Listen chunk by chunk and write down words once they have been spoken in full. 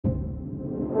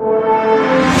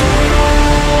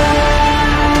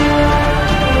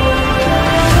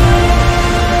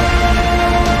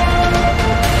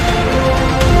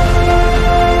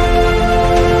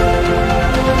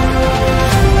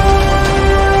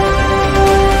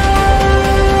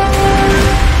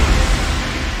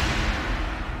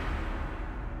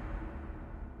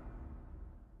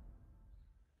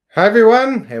Hi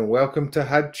everyone, and welcome to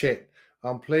Hub Chat.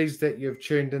 I'm pleased that you've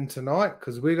tuned in tonight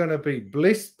because we're going to be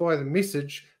blessed by the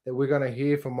message that we're going to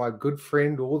hear from my good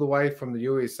friend all the way from the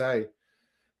USA.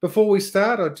 Before we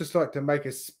start, I'd just like to make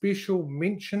a special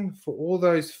mention for all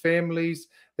those families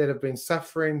that have been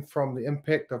suffering from the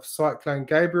impact of Cyclone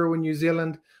Gabriel in New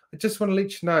Zealand. I just want to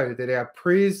let you know that our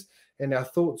prayers and our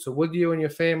thoughts are with you and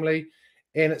your family.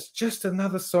 And it's just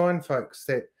another sign, folks,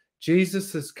 that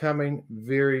Jesus is coming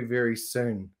very, very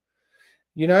soon.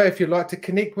 You know, if you'd like to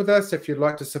connect with us, if you'd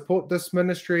like to support this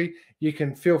ministry, you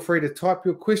can feel free to type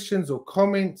your questions or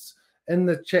comments in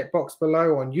the chat box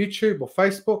below on YouTube or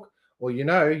Facebook, or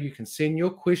you can send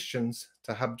your questions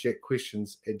to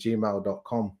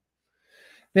hubchatquestions@gmail.com.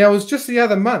 Now, it was just the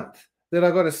other month that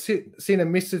I got send a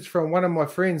message from one of my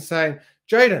friends saying,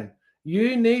 Jaden,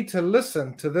 you need to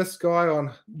listen to this guy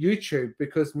on YouTube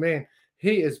because, man,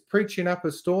 he is preaching up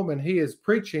a storm and he is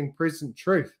preaching present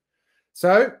truth.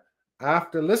 So,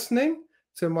 after listening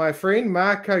to my friend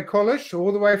Marko Kolic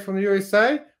all the way from the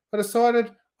USA, I decided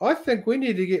I think we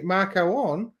need to get Marko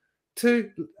on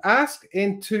to ask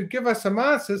and to give us some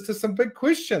answers to some big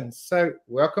questions. So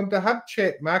welcome to Hub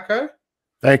Chat, Marko.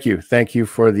 Thank you. Thank you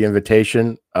for the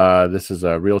invitation. This is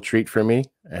a real treat for me,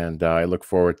 and I look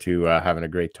forward to having a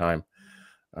great time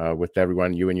with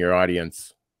everyone, you and your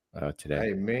audience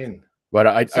today. Amen. But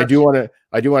I do want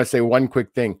to say one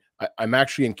quick thing. I'm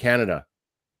actually in Canada.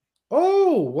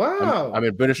 Oh, wow. I'm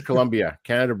in British Columbia,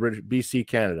 Canada, BC,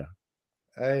 Canada.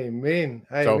 Amen.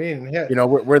 Amen. So,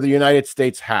 we're the United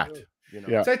States hat.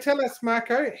 Yeah. So tell us,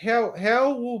 Marko,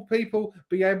 how will people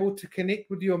be able to connect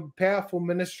with your powerful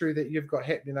ministry that you've got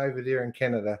happening over there in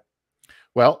Canada?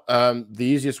 Well, the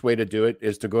easiest way to do it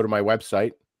is to go to my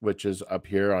website, which is up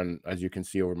here on, as you can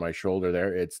see over my shoulder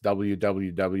there. It's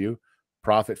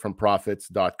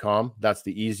www.profitfromprofits.com. That's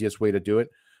the easiest way to do it.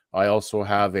 I also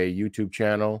have a YouTube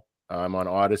channel. I'm on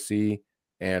Odyssey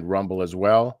and Rumble as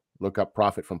well. Look up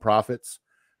Profit from Profits,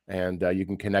 and you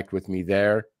can connect with me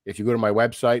there. If you go to my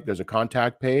website, there's a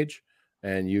contact page,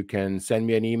 and you can send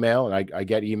me an email. And I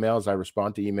get emails. I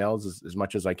respond to emails as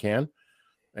much as I can.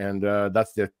 And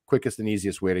that's the quickest and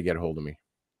easiest way to get a hold of me.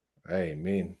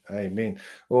 Amen. Amen.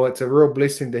 Well, it's a real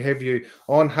blessing to have you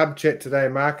on Hub Chat today,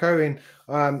 Marko. And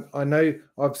I know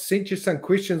I've sent you some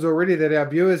questions already that our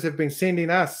viewers have been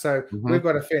sending us. So we've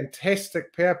got a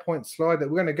fantastic PowerPoint slide that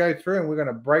we're going to go through, and we're going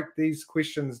to break these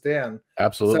questions down.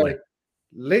 Absolutely. So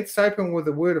let's open with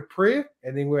a word of prayer,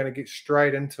 and then we're going to get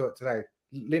straight into it today.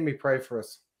 Let me pray for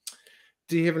us.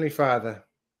 Dear Heavenly Father,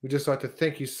 we'd just like to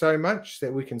thank you so much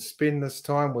that we can spend this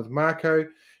time with Marko,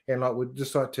 and we'd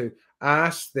just like to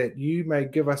ask that you may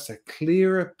give us a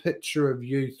clearer picture of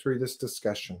you through this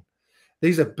discussion.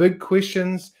 These are big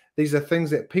questions. These are things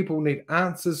that people need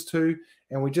answers to.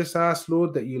 And we just ask,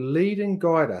 Lord, that you lead and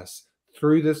guide us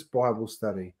through this Bible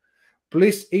study.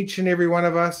 Bless each and every one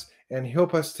of us and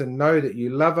help us to know that you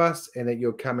love us and that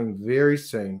you're coming very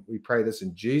soon. We pray this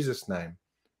in Jesus' name.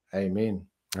 Amen.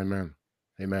 Amen.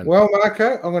 Amen. Well,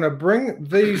 Marko, I'm going to bring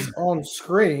these on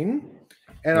screen.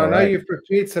 And I know you've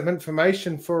prepared some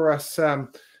information for us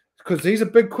because these are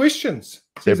big questions.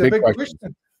 These are big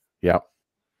questions. Yeah.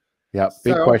 Yeah.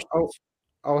 Big questions.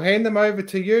 I'll hand them over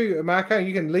to you, Marko.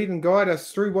 You can lead and guide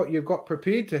us through what you've got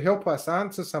prepared to help us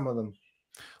answer some of them.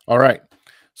 All right.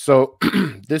 So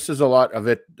this is a lot of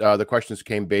it. The questions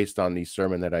came based on the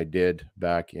sermon that I did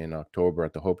back in October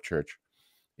at the Hope Church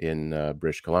in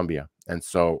British Columbia. And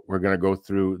so we're going to go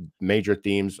through major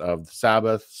themes of the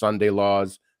Sabbath, Sunday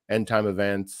laws, end time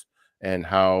events, and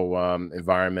how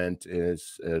environment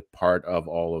is a part of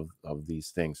all of these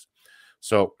things.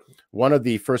 So one of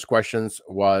the first questions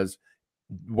was,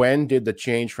 when did the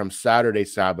change from Saturday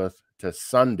Sabbath to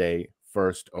Sunday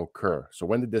first occur? So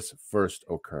when did this first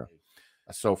occur?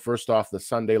 So first off, the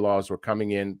Sunday laws were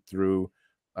coming in through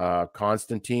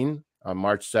Constantine on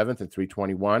March 7th in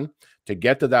 321. To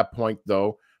get to that point,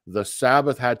 though, the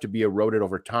Sabbath had to be eroded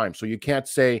over time. So you can't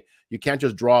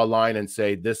just draw a line and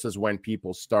say this is when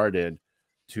people started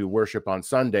to worship on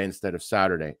Sunday instead of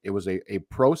Saturday. It was a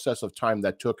process of time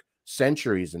that took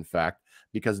centuries, in fact,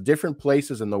 because different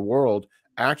places in the world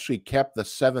actually kept the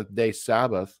seventh-day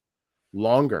Sabbath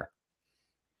longer.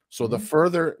 So the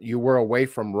further you were away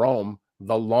from Rome,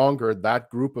 the longer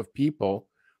that group of people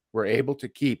were able to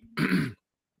keep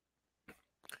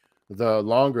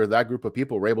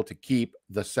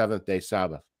the seventh-day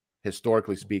Sabbath,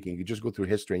 historically speaking. You just go through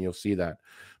history and you'll see that.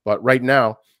 But right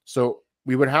now, so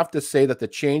we would have to say that the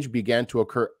change began to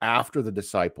occur after the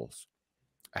disciples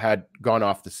had gone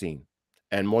off the scene.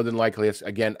 And more than likely, it's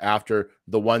again after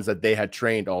the ones that they had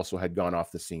trained also had gone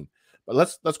off the scene. But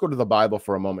let's go to the Bible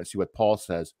for a moment and see what Paul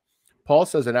says. Paul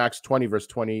says in Acts 20, verse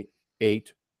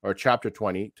 28, or chapter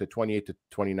 20 to 28 to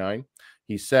 29,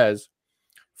 he says,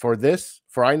 For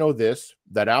I know this,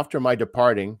 that after my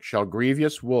departing shall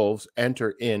grievous wolves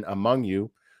enter in among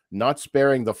you, not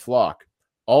sparing the flock.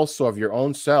 Also of your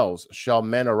own selves shall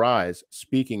men arise,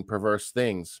 speaking perverse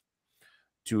things,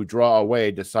 to draw away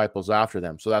disciples after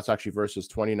them. So that's actually verses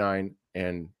 29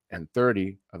 and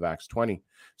 30 of Acts 20.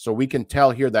 So we can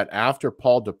tell here that after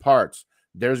Paul departs,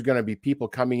 there's going to be people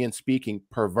coming in speaking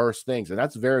perverse things. And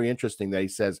that's very interesting that he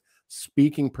says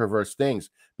speaking perverse things,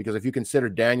 because if you consider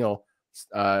Daniel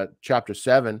chapter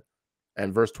 7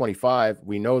 and verse 25,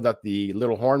 we know that the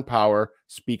little horn power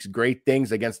speaks great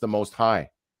things against the Most High.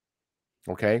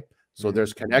 Okay, so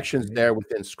there's connections there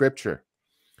within Scripture.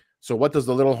 So what does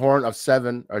the little horn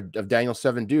of Daniel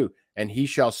 7 do? And he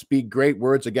shall speak great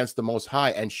words against the Most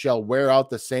High, and shall wear out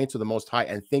the saints of the Most High,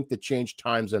 and think to change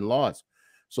times and laws.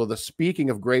 So the speaking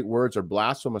of great words or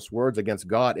blasphemous words against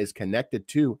God is connected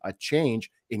to a change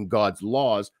in God's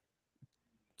laws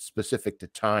specific to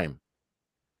time.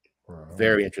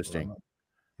 Very interesting.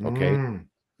 Okay.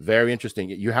 Very interesting.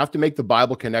 You have to make the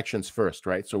Bible connections first,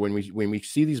 right? So when we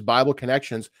see these Bible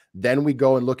connections, then we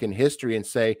go and look in history and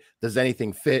say, does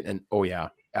anything fit? And oh yeah,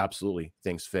 absolutely,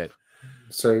 things fit.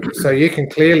 So you can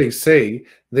clearly see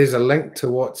there's a link to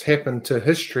what's happened to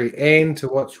history and to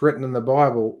what's written in the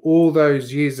Bible all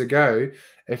those years ago.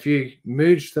 If you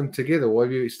merge them together, or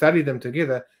if you study them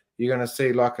together, you're going to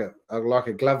see like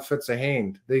a glove fits a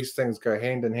hand. These things go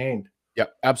hand in hand. Yeah,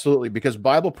 absolutely. Because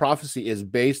Bible prophecy is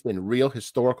based in real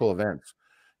historical events.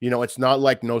 You know, it's not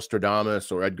like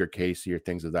Nostradamus or Edgar Cayce or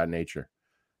things of that nature.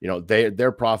 You know,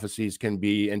 their prophecies can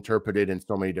be interpreted in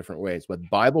so many different ways, but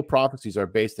Bible prophecies are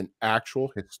based in actual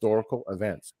historical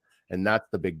events. And that's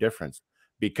the big difference,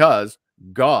 because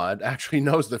God actually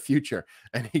knows the future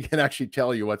and he can actually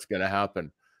tell you what's going to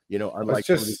happen, you know, unlike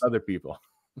some of these other people.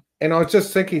 And I was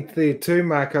just thinking there too,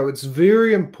 Marko, it's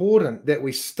very important that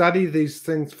we study these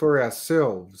things for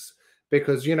ourselves,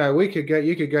 because, you know, you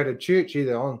could go to church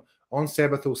either on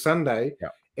Sabbath or Sunday. Yeah.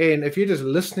 And if you're just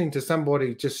listening to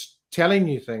somebody just telling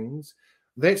you things,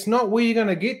 that's not where you're going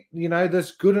to get, you know,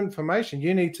 this good information.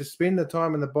 You need to spend the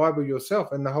time in the Bible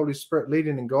yourself and the Holy Spirit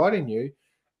leading and guiding you,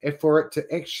 and for it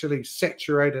to actually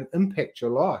saturate and impact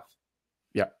your life.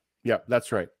 Yeah. Yeah,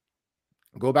 that's right.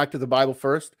 Go back to the Bible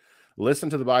first. Listen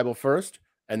to the Bible first,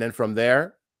 and then from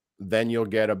there, then you'll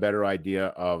get a better idea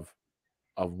of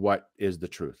what is the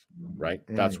truth, right?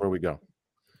 That's where we go.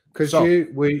 Because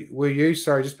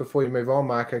sorry, just before you move on,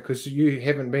 Marko, because you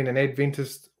haven't been an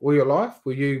Adventist all your life.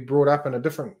 Were you brought up in a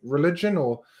different religion,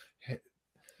 or?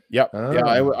 Yeah,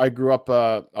 I grew up.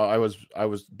 I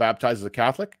was baptized as a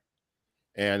Catholic,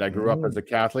 and I grew up as a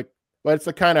Catholic. But it's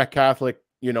the kind of Catholic,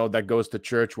 you know, that goes to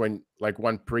church when, like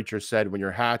one preacher said, when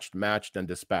you're hatched, matched, and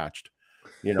dispatched.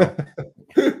 You know.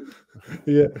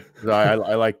 Yeah,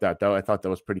 I like that though. I thought that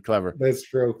was pretty clever. That's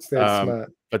true. That's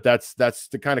smart. But that's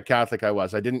the kind of Catholic I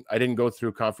was. I didn't go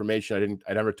through confirmation.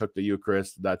 I never took the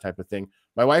Eucharist, that type of thing.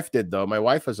 My wife did though. My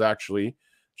wife was actually,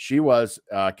 she was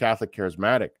Catholic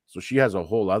charismatic, so she has a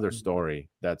whole other story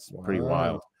that's pretty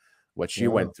wild. What she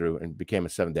went through and became a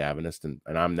Seventh-day Adventist, and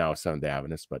I'm now a Seventh-day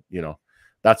Adventist. But you know,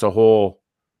 that's a whole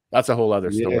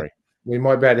other story. We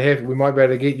might be able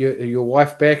to get your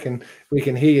wife back, and we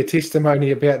can hear your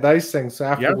testimony about those things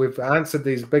after we've answered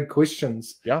these big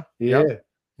questions. Yeah.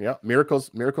 Miracles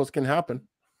can happen.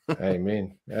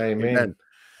 Amen. Amen.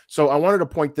 So I wanted to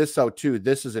point this out too.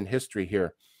 This is in history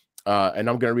here, and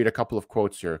I'm going to read a couple of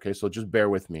quotes here. Okay, so just bear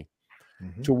with me.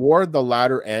 Toward the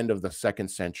latter end of the 2nd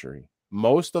century,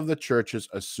 most of the churches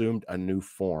assumed a new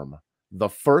form. The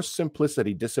first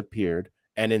simplicity disappeared,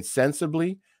 and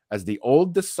insensibly, as the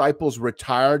old disciples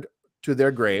retired to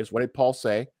their graves, what did Paul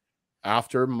say?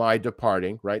 After my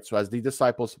departing, right? So as the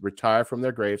disciples retire from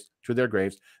their graves to their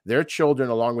graves, their children,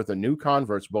 along with the new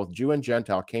converts, both Jew and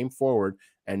Gentile, came forward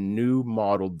and new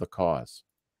modeled the cause.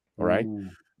 All right.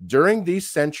 During these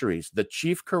centuries, the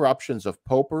chief corruptions of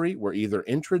popery were either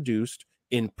introduced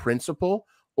in principle,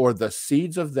 or the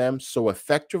seeds of them so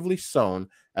effectively sown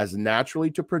as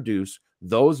naturally to produce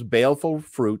those baleful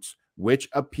fruits which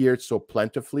appeared so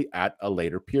plentifully at a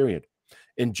later period.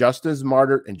 In Justin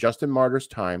Martyr's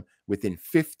time, within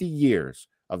 50 years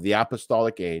of the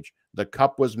apostolic age, the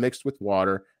cup was mixed with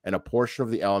water, and a portion of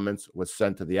the elements was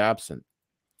sent to the absent.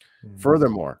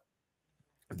 Furthermore,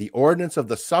 the ordinance of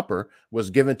the supper was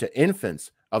given to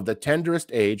infants of the tenderest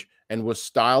age, and was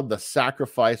styled the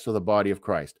sacrifice of the body of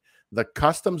Christ. The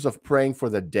customs of praying for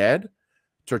the dead,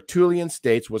 Tertullian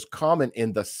states, was common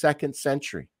in the 2nd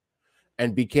century,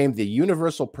 and became the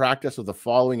universal practice of the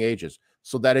following ages.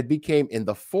 so that it became in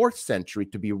the 4th century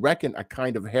to be reckoned a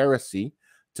kind of heresy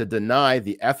to deny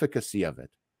the efficacy of it.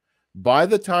 By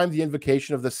the time the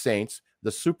invocation of the saints,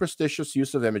 the superstitious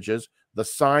use of images, the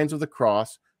signs of the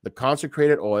cross, the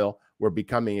consecrated oil were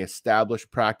becoming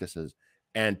established practices,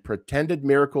 and pretended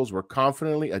miracles were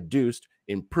confidently adduced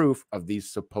in proof of these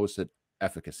supposed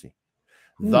efficacy.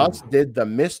 Thus did the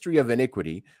mystery of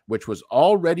iniquity, which was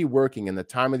already working in the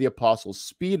time of the apostles,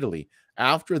 speedily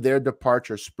after their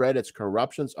departure spread its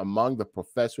corruptions among the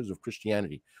professors of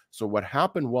Christianity. So what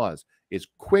happened is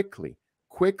quickly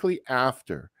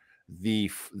after the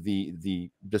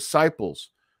disciples,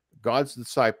 God's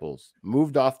disciples,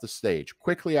 moved off the stage,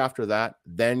 quickly after that,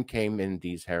 then came in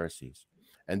these heresies.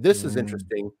 And this is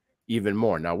interesting even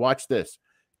more. Now watch this.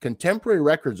 Contemporary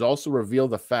records also reveal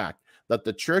the fact that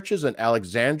the churches in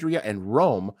Alexandria and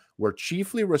Rome were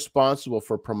chiefly responsible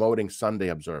for promoting Sunday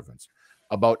observance.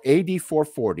 About AD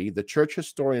 440, the church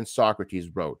historian Socrates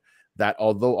wrote that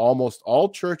although almost all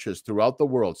churches throughout the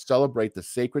world celebrate the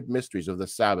sacred mysteries of the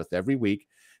Sabbath every week,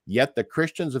 yet the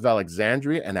Christians of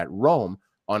Alexandria and at Rome,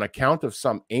 on account of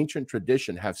some ancient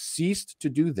tradition, have ceased to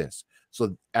do this.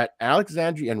 So at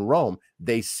Alexandria and Rome,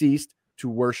 they ceased to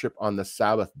worship on the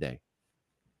Sabbath day.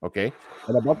 Okay.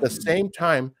 And about the same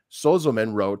time,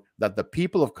 Sozomen wrote that the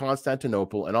people of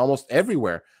Constantinople and almost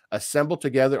everywhere assembled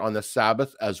together on the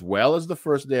Sabbath as well as the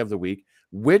first day of the week,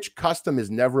 which custom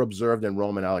is never observed in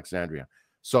Rome and Alexandria.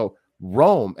 So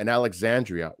Rome and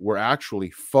Alexandria were actually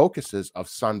focuses of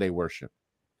Sunday worship.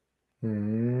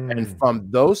 And from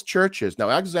those churches,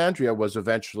 now Alexandria was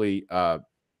eventually,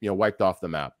 wiped off the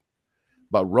map,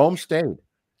 but Rome stayed.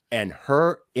 And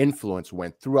her influence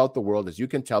went throughout the world, as you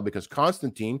can tell, because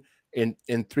Constantine in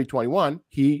 321,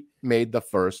 he made the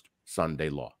first Sunday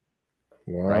law.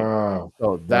 Wow. Right?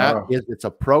 So that is, it's a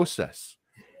process.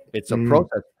 It's a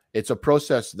process. It's a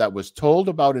process that was told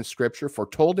about in Scripture,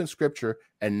 foretold in Scripture,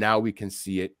 and now we can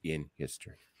see it in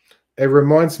history. It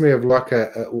reminds me of like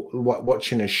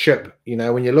watching a ship. You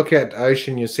know, when you look at the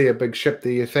ocean, you see a big ship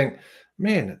there, you think,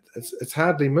 man, it's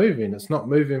hardly moving. It's not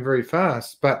moving very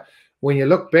fast. But when you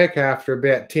look back after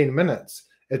about 10 minutes,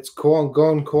 it's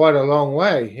gone quite a long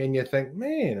way. And you think,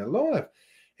 man, alive.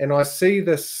 And I see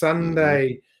the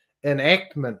Sunday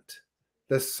enactment,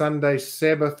 the Sunday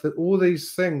Sabbath, all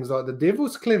these things. Like the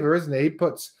devil's clever, isn't he?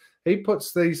 He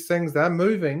puts these things, they're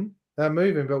moving,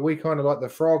 but we kind of like the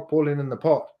frog boiling in the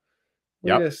pot. He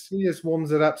just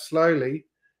warms it up slowly,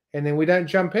 and then we don't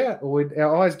jump out, or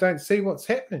our eyes don't see what's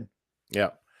happening. Yeah.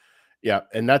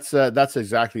 And that's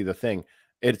exactly the thing.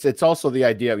 It's also the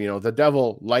idea of, the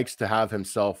devil likes to have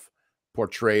himself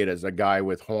portrayed as a guy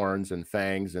with horns and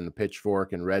fangs and a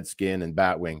pitchfork and red skin and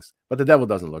bat wings. But the devil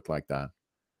doesn't look like that.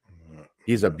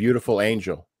 He's a beautiful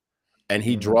angel, and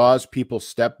he draws people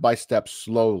step by step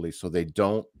slowly so they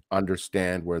don't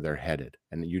understand where they're headed.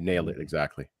 And you nailed it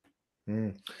exactly.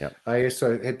 I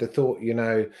also had the thought,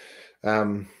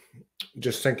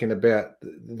 just thinking about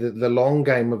the long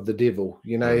game of the devil.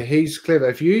 He's clever.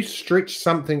 If you stretch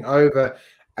something over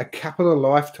a couple of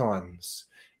lifetimes,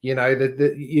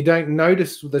 that you don't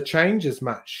notice the changes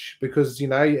much, because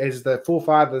as the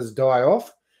forefathers die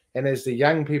off and as the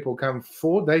young people come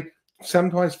forward, they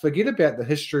sometimes forget about the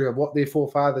history of what their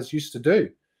forefathers used to do.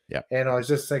 And I was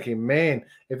just thinking, man,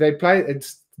 if they play,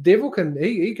 it's devil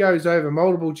he goes over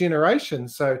multiple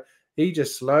generations, so he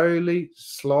just slowly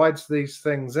slides these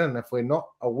things in if we're not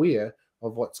aware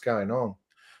of what's going on.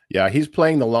 Yeah, he's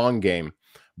playing the long game,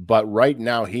 but right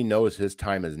now he knows his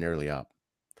time is nearly up.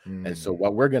 And so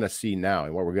what we're going to see now,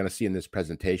 and what we're going to see in this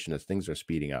presentation, is things are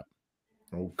speeding up.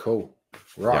 Oh, cool.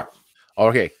 Right. Yeah.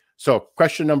 Okay, so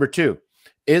question number 2.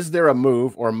 Is there a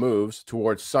move or moves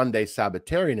towards Sunday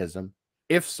Sabbatarianism?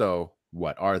 If so,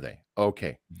 what are they?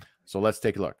 Okay, so let's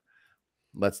take a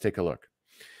look.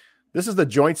 This is the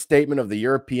joint statement of the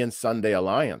European Sunday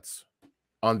Alliance.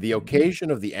 On the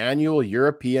occasion of the annual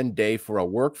European Day for a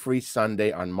Work-Free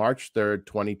Sunday on March 3rd,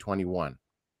 2021.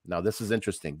 Now, this is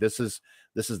interesting. This is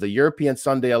the European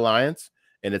Sunday Alliance,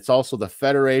 and it's also the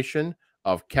Federation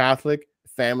of Catholic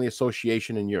Family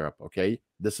Association in Europe. Okay,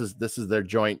 this is their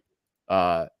joint,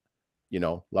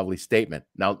 lovely statement.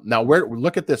 Now,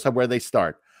 look at this, where they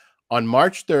start. On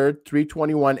March 3rd,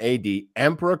 321 AD,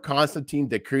 Emperor Constantine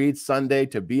decreed Sunday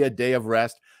to be a day of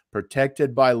rest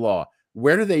protected by law.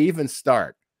 Where do they even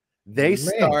start? They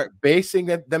start basing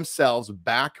themselves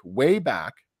way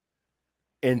back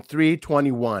in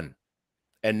 321.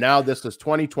 And now this is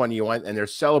 2021, and they're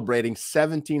celebrating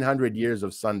 1,700 years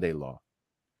of Sunday law.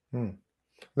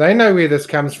 They know where this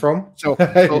comes from. So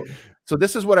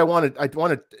this is what I wanted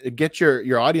to get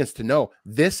your audience to know.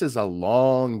 This is a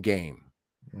long game.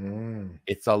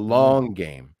 It's a long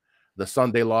game, The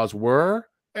Sunday laws were,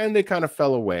 and they kind of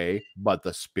fell away, but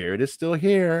the spirit is still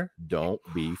here. Don't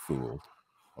be fooled.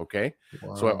 Okay.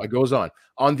 Wow. So it goes on.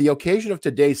 On the occasion of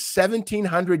today's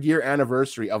 1700-year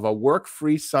anniversary of a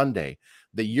work-free Sunday,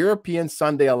 the European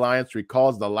Sunday Alliance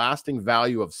recalls the lasting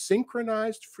value of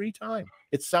synchronized free time.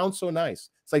 It sounds so nice.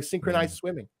 It's like synchronized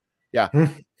swimming. Yeah.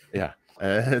 Yeah.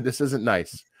 This isn't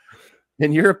nice.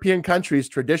 In European countries,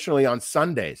 traditionally on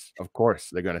Sundays, of course,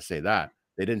 they're going to say that.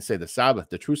 They didn't say the Sabbath,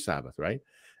 the true Sabbath, right?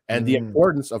 And the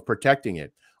importance of protecting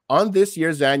it. On this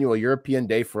year's annual European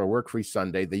Day for a Work-Free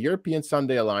Sunday, the European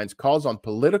Sunday Alliance calls on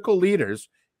political leaders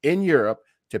in Europe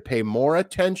to pay more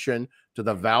attention to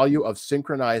the value of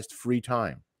synchronized free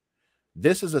time.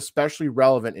 This is especially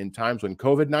relevant in times when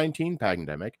COVID-19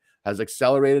 pandemic has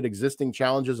accelerated existing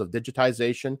challenges of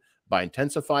digitization by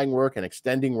intensifying work and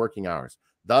extending working hours,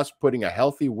 thus putting a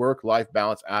healthy work-life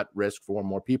balance at risk for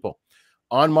more people.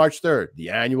 On March 3rd, the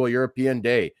annual European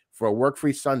Day for a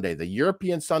Work-Free Sunday, the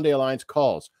European Sunday Alliance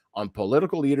calls on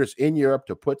political leaders in Europe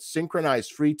to put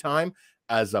synchronized free time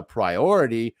as a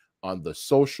priority on the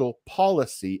social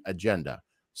policy agenda.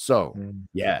 So,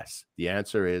 yes, the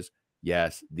answer is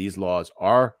yes, these laws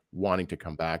are wanting to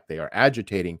come back. They are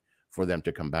agitating for them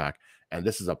to come back. And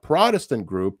this is a Protestant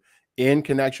group in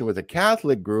connection with a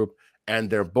Catholic group, and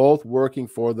they're both working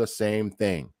for the same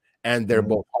thing. And they're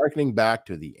both harkening back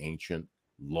to the ancient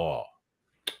law.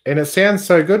 And it sounds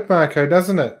so good, Marko,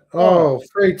 doesn't it? Oh,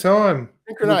 free time.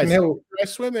 Synchronized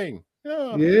swimming.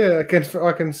 Yeah,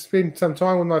 I can spend some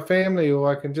time with my family,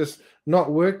 or I can just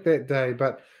not work that day.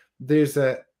 But there's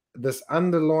this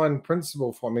underlying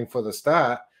principle for me for the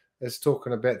start is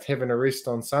talking about having a rest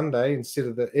on Sunday instead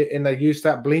of and you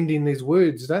start blending these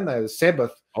words, don't they? The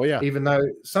Sabbath. Oh yeah. Even though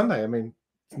Sunday, I mean,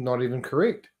 it's not even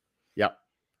correct. Yeah.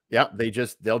 Yeah.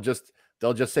 They'll just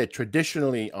say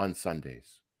traditionally on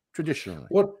Sundays. Traditionally.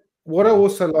 What I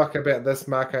also like about this,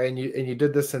 Marko, and you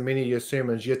did this in many of your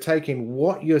sermons, you're taking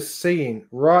what you're seeing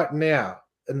right now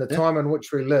in the time in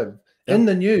which we live in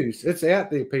the news. It's out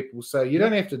there, people. So you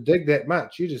don't have to dig that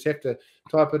much. You just have to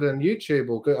type it in YouTube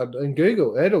or in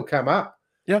Google. It'll come up.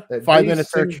 Yeah, 5-minute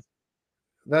search.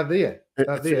 They're there.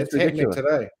 It's happening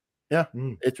today. Yeah,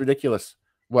 it's ridiculous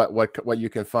what you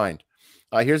can find.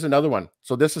 Here's another one.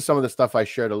 So this is some of the stuff I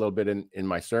shared a little bit in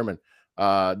my sermon.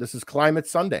 This is Climate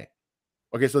Sunday.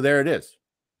 Okay, so there it is.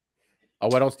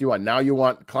 What else do you want? Now you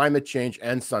want climate change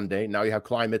and Sunday. Now you have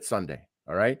Climate Sunday.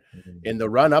 All right. In the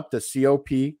run up to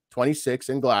COP26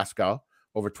 in Glasgow,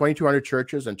 over 2,200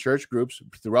 churches and church groups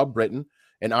throughout Britain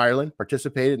and Ireland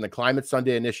participated in the Climate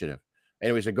Sunday initiative.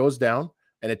 Anyways, it goes down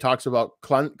and it talks about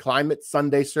Climate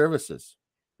Sunday services,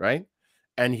 right?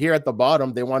 And here at the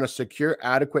bottom, they want to secure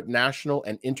adequate national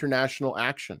and international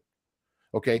action.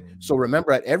 Okay, so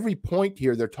remember at every point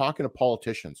here, they're talking to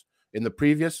politicians. In the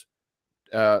previous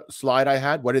slide I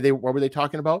had, what were they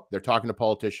talking about? They're talking to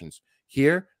politicians.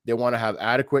 Here, they want to have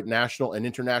adequate national and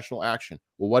international action.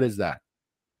 Well, what is that?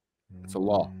 It's a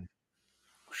law.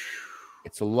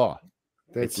 It's a law.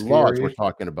 It's laws we're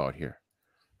talking about here.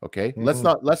 Okay, let's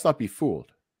not be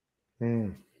fooled.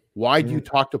 Why do you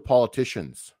talk to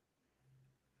politicians?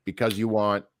 Because you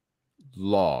want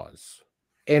laws.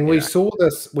 And we saw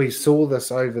this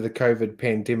over the COVID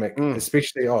pandemic,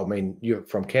 especially, I mean, you're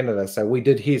from Canada, so we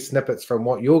did hear snippets from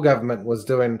what your government was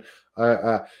doing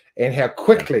and how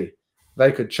quickly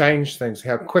they could change things,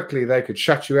 how quickly they could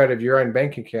shut you out of your own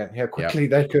bank account, how quickly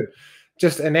they could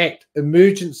just enact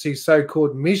emergency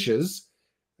so-called measures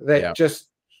that just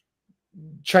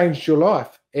changed your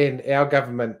life. And our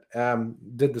government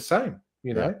did the same,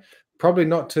 you know, probably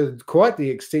not to quite the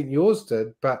extent yours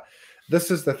did, but this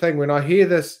is the thing. When I hear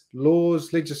this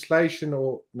laws, legislation,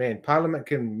 or Parliament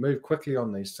can move quickly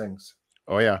on these things.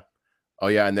 Oh yeah,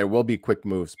 and there will be quick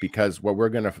moves because we're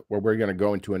gonna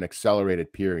go into an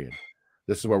accelerated period.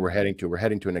 This is where we're heading to. We're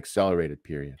heading to an accelerated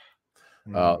period.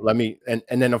 Let me and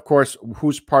then of course,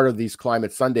 who's part of these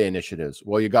Climate Sunday initiatives?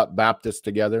 Well, you got Baptists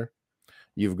together.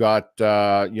 You've got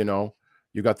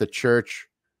you got the church.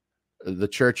 The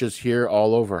churches here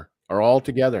all over are all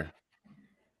together.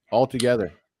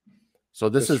 So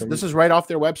this is right off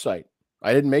their website.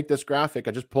 I didn't make this graphic.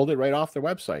 I just pulled it right off their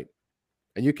website.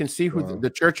 And you can see who the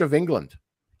Church of England,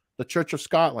 the Church of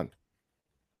Scotland.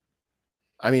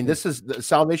 I mean, this is the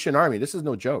Salvation Army. This is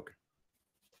no joke.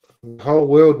 The whole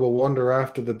world will wander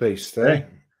after the beast, eh? Right.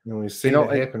 And we've seen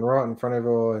it happen right in front of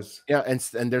our eyes. Yeah,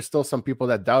 and there's still some people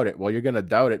that doubt it. Well, you're going to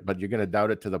doubt it, but you're going to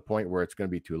doubt it to the point where it's going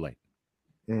to be too late.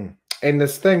 And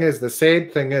this thing is, the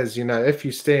sad thing is, you know, if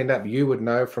you stand up, you would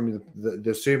know from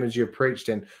the sermons you've preached,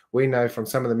 and we know from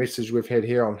some of the message we've had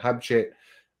here on Hub Chat,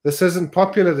 this isn't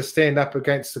popular to stand up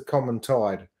against the common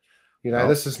tide. You know, No.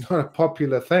 this is not a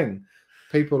popular thing.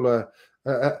 People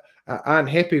aren't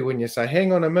happy when you say,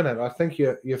 "Hang on a minute, I think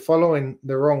you're following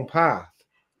the wrong path."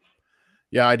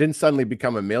 Yeah, I didn't suddenly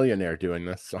become a millionaire doing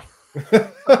this, so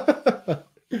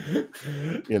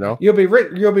you know. You'll be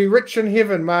rich. You'll be rich in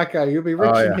heaven, Marko. You'll be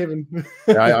rich Oh in yeah. heaven.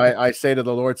 I say to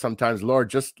the Lord sometimes, Lord,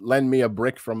 just lend me a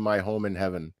brick from my home in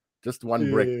heaven, just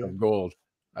one brick Yeah. of gold.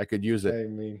 I could use it.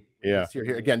 Amen. Yeah.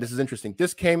 Here again, this is interesting.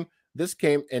 This came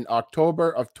in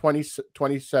October of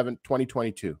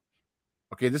 2022.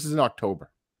 Okay, this is in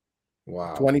October.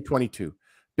 Wow. 2022.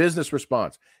 Business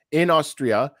response. In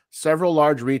Austria, several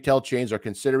large retail chains are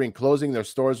considering closing their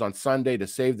stores on Sunday to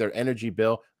save their energy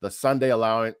bill. The Sunday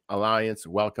Alliance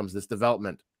welcomes this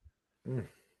development.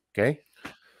 Okay.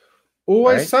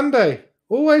 Always Right? Sunday.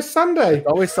 Always Sunday. It's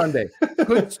always Sunday.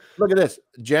 Look at this.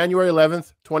 January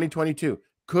 11th, 2022.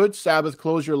 Could Sabbath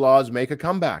closure laws make a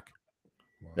comeback?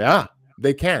 Wow. Yeah,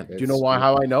 they can. Do you know why?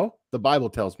 How I know? The Bible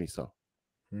tells me so.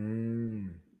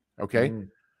 Okay.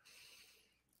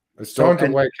 It's time to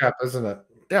wake up, isn't it?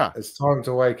 Yeah. It's time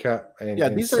to wake up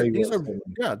and these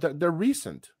are they're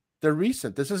recent. They're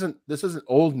recent. This isn't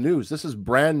old news. This is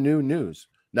brand new news.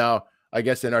 Now, I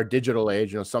guess in our digital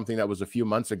age, something that was a few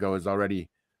months ago is already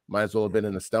might as well have been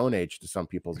in the Stone Age to some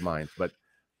people's minds. But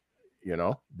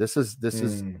this is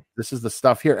the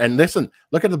stuff here. And listen,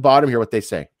 look at the bottom here. What they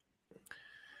say.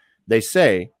 They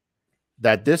say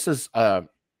that this is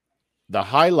the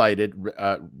highlighted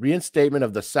reinstatement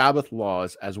of the Sabbath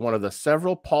laws as one of the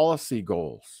several policy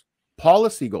goals.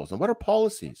 Policy goals. And what are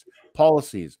policies?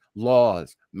 Policies,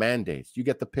 laws, mandates. You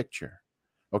get the picture.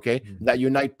 Okay. That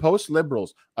unite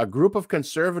post-liberals, a group of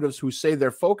conservatives who say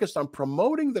they're focused on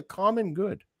promoting the common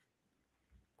good.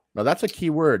 Now, that's a key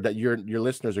word that your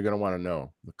listeners are going to want to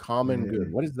know. The common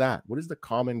good. What is that? What is the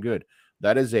common good?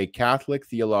 That is a Catholic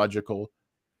theological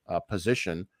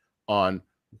position on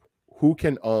who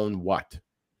can own what.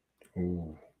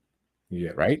 Ooh.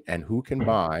 Yeah. Right? And who can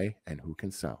buy and who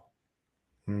can sell.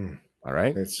 All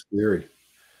right? That's scary.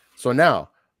 So now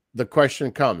the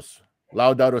question comes,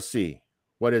 Laudato Si.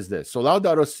 What is this? So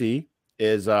Laudato Si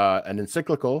is an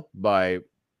encyclical by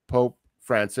Pope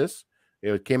Francis.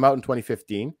 It came out in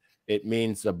 2015. It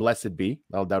means blessed be.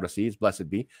 Laudato Si is blessed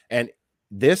be. And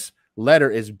this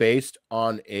letter is based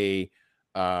on a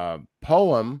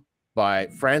poem by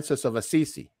Francis of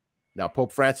Assisi. Now,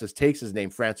 Pope Francis takes his name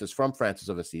Francis from Francis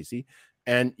of Assisi.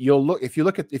 And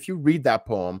if you read that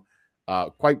poem,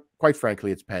 quite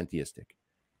frankly, it's pantheistic.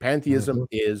 Pantheism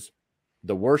is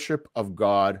the worship of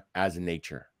God as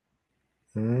nature.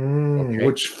 Okay?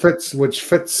 Which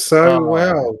fits so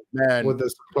well with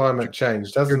this climate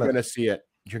change, doesn't it? You're going to see it.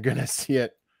 You're going to see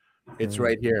it. It's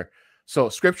right here. So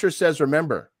Scripture says,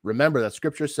 remember that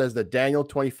Scripture says that Daniel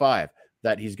 25,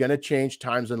 that he's going to change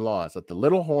times and laws, that the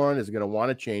little horn is going to want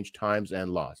to change times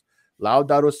and laws.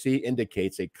 Laudato Si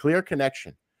indicates a clear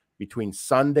connection between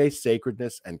Sunday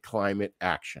sacredness and climate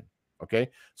action.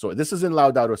 Okay, so this is in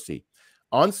Laudato Si.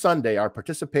 On Sunday, our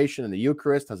participation in the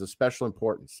Eucharist has a special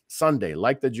importance. Sunday,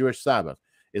 like the Jewish Sabbath,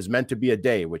 is meant to be a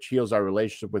day which heals our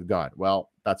relationship with God.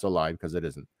 Well, that's a lie because it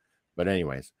isn't. But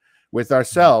anyways, with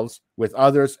ourselves, with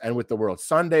others, and with the world.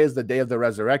 Sunday is the day of the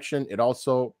resurrection. It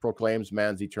also proclaims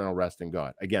man's eternal rest in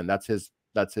God. Again, that's his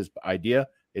idea.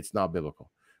 It's not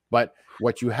biblical. But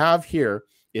what you have here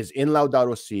is in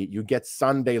Laudato Si, you get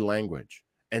Sunday language.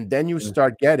 And then you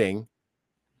start getting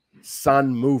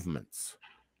sun movements.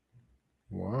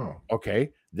 Wow.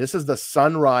 Okay. This is the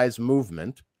sunrise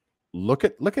movement. Look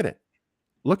at it.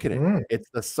 Look at it. It's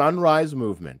the sunrise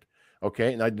movement.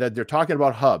 Okay. Now they're talking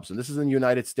about hubs, and this is in the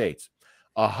United States.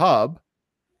 A hub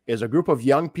is a group of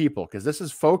young people, because this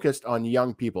is focused on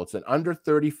young people. It's an under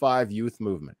 35 youth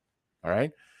movement. All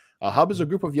right. A hub is a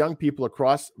group of young people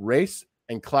across race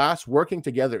and class working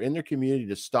together in their community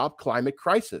to stop climate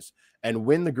crisis and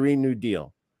win the Green New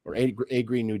Deal, or a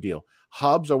Green New Deal.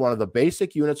 Hubs are one of the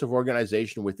basic units of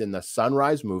organization within the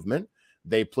Sunrise Movement.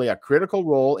 They play a critical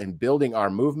role in building our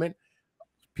movement,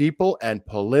 people, and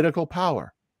political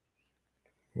power.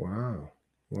 Wow.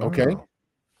 Okay.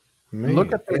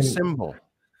 Look at the symbol.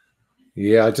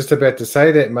 Yeah, I was just about to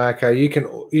say that, Marko. You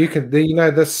can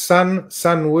the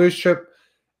sun worship,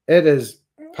 it is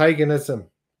paganism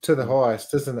to the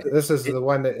highest, isn't it? This is the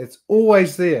one that it's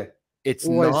always there. It's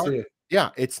always not there. Yeah,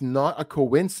 it's not a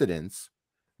coincidence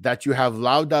that you have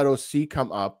Laudato Si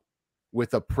come up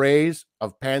with a praise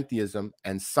of pantheism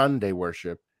and Sunday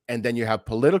worship, and then you have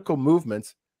political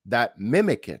movements that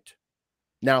mimic it.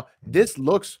 Now, this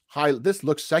looks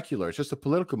secular. It's just a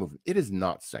political movement. It is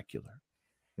not secular.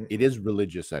 It is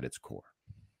religious at its core.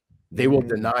 They will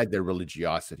deny their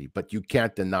religiosity, but you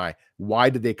can't deny. Why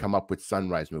did they come up with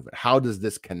sunrise movement? How does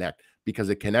this connect? Because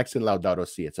it connects in Laudato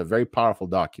Si. It's a very powerful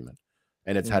document,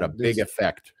 and it's had a big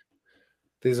effect.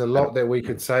 There's a lot that we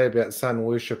could say about sun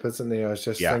worship, isn't there? I was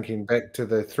just thinking back to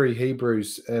the 3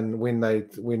 Hebrews and when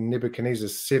Nebuchadnezzar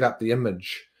set up the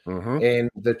image, and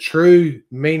the true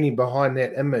meaning behind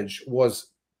that image was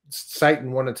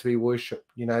Satan wanted to be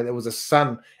worshipped. You know, there was a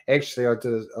sun. Actually, I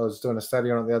was doing a study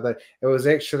on it the other day. It was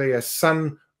actually a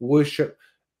sun worship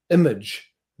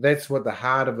image. That's what the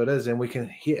heart of it is. And we can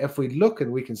hear, if we look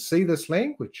and we can see this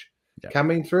language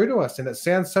coming through to us, and it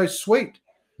sounds so sweet.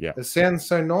 Yeah. It sounds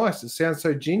so nice. It sounds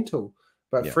so gentle.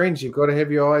 But friends, you've got to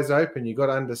have your eyes open. You've got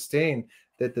to understand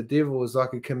that the devil is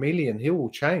like a chameleon. He will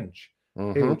change.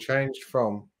 He will change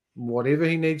from whatever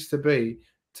he needs to be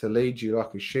to lead you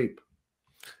like a sheep.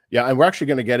 Yeah, and we're actually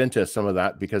going to get into some of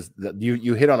that because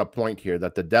you hit on a point here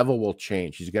that the devil will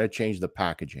change. He's going to change the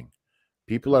packaging.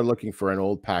 People are looking for an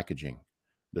old packaging.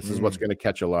 This is what's going to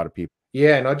catch a lot of people.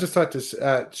 Yeah, and I'd just like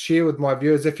to share with my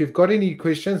viewers, if you've got any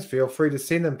questions, feel free to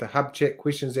send them to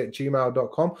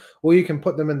hubchatquestions@gmail.com, or you can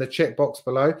put them in the chat box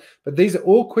below. But these are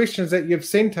all questions that you've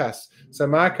sent us. So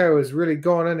Marko has really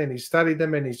gone in and he studied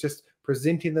them and he's just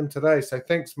presenting them today. So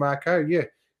thanks, Marko. Yeah,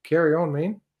 carry on,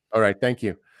 man. All right, thank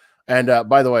you. And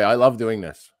by the way, I love doing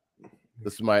this.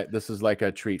 This is like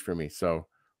a treat for me. So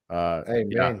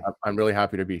yeah, I'm really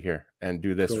happy to be here and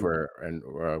do this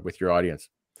with your audience.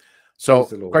 So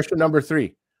question number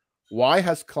 3, why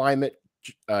has climate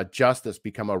justice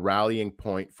become a rallying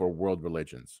point for world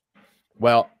religions?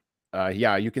 Well,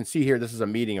 yeah, you can see here, this is a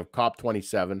meeting of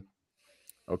COP27.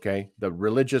 Okay. The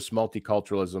religious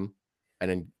multiculturalism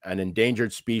and an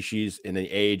endangered species in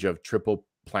the age of triple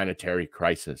planetary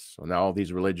crisis. So now all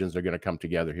these religions are going to come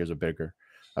together. Here's a bigger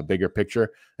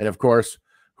picture. And of course,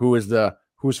 who's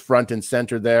front and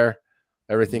center there?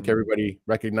 I think everybody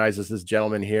recognizes this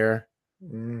gentleman here.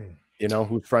 You know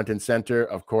who's front and center?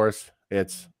 Of course,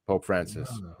 it's Pope Francis,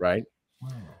 right?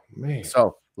 Man.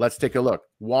 So let's take a look.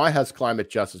 Why has climate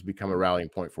justice become a rallying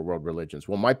point for world religions?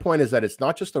 Well, my point is that it's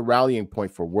not just a rallying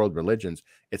point for world religions,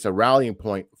 it's a rallying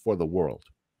point for the world.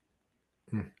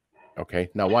 Okay,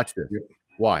 now watch this.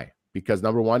 Why? Because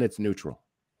number one, it's neutral.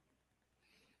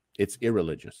 It's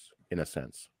irreligious in a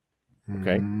sense.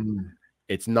 Okay,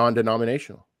 it's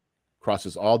non-denominational,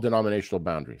 crosses all denominational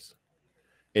boundaries.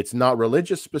 It's not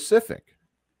religious specific.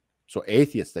 So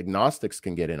atheists, agnostics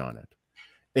can get in on it.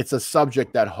 It's a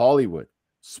subject that Hollywood,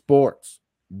 sports,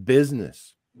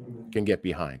 business can get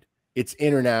behind. It's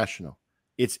international.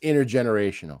 It's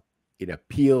intergenerational. It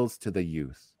appeals to the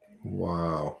youth.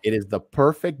 Wow. It is the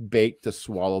perfect bait to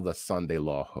swallow the Sunday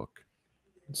law hook.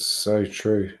 So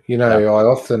true. You know, I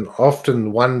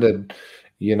often wondered,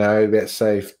 you know, about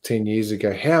say 10 years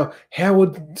ago, how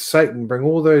would Satan bring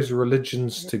all those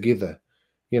religions together?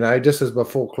 You know, just as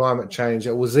before climate change,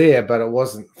 it was there, but it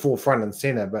wasn't forefront and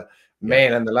center. But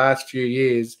man, in the last few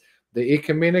years, the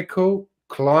ecumenical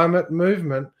climate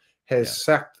movement has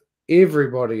sucked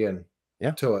everybody in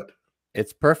to it.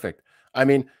 It's perfect. I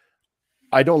mean,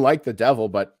 I don't like the devil,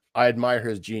 but I admire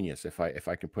his genius, if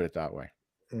I can put it that way.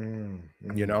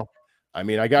 You know, I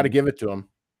mean, I got to give it to him.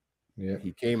 Yeah,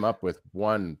 he came up with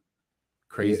one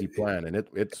crazy plan, and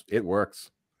it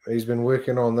works. He's been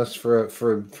working on this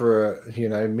for you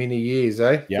know, many years,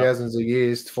 thousands of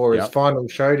years for his final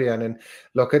showdown. And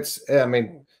look, I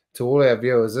mean, to all our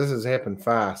viewers, this has happened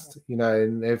fast, you know,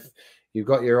 and if you've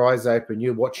got your eyes open,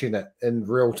 you're watching it in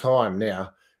real time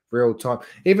now,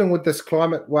 even with this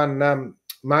climate one.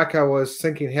 Marko was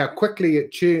thinking how quickly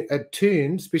it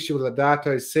turned, especially with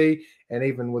Laudato Si, and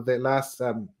even with that last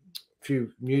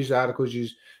few news articles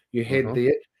you had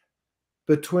there,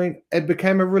 it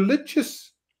became a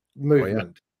religious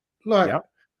movement.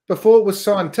 Before it was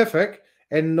scientific,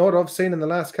 and not I've seen in the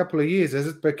last couple of years as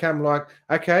it's become like,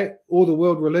 okay, all the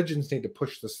world religions need to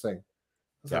push this thing.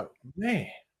 Like, man.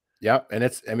 And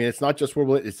it's not just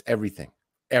world, it's everything,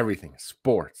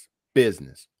 sports,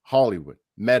 business, Hollywood,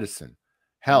 medicine,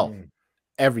 health,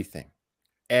 everything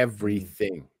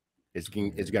is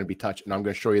going to be touched. And I'm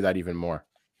going to show you that even more.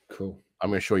 Cool. I'm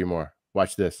going to show you more.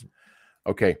 Watch this.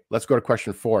 Okay, let's go to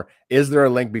question 4. Is there a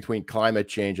link between climate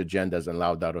change agendas and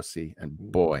Laudato Si? And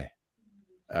boy,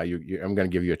 I'm going to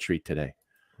give you a treat today.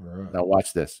 Right. Now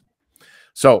watch this.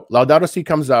 So Laudato Si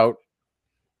comes out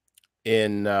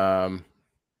in, I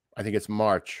think it's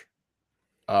March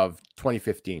of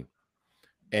 2015.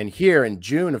 And here in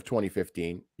June of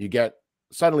 2015, you get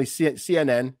suddenly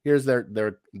CNN, here's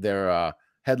their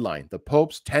headline, The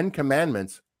Pope's 10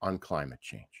 Commandments on Climate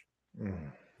Change.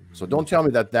 So don't tell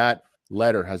me that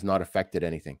letter has not affected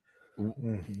anything.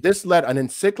 An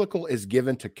encyclical is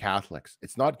given to Catholics.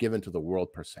 It's not given to the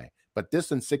world per se, but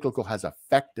this encyclical has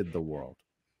affected the world.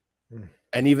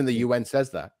 And even the UN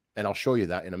says that. And I'll show you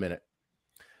that in a minute.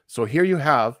 So here you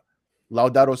have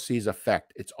Laudato Si's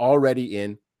effect. It's already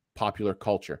in popular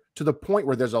culture to the point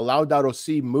where there's a Laudato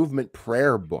Si movement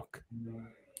prayer book.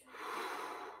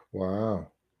 Wow.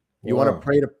 You want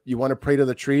to pray to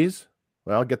the trees?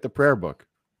 Well, get the prayer book.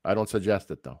 I don't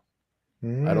suggest it though.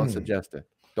 I don't suggest it.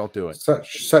 Don't do it.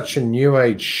 Such a new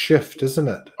age shift, isn't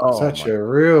it? Oh, such a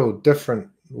real different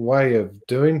way of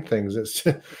doing things.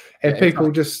 And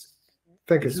people just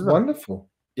think it's wonderful.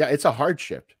 It's a hard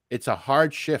shift. It's a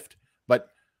hard shift, but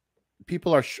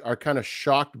people are kind of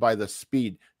shocked by the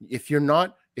speed. If you're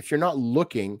not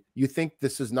looking, you think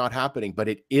this is not happening, but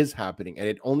it is happening, and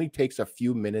it only takes a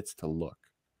few minutes to look.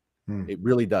 It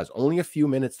really does. Only a few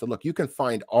minutes to look. You can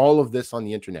find all of this on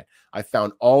the internet. I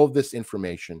found all of this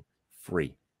information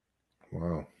free.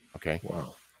 Wow. Okay.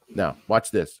 Wow. Now,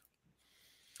 watch this.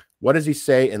 What does he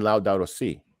say in Laudato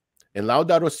Si? In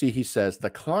Laudato Si, he says the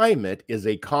climate is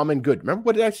a common good. Remember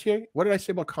what did I say? What did I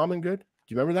say about common good? Do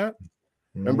you remember that?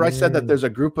 Remember I said that there's a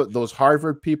group of those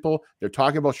Harvard people. They're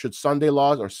talking about should Sunday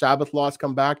laws or Sabbath laws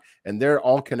come back, and they're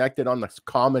all connected on the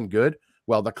common good.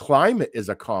 Well, the climate is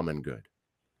a common good.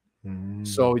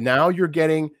 So now you're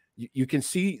getting, you can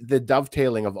see the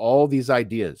dovetailing of all these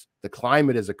ideas. The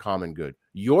climate is a common good.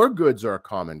 Your goods are a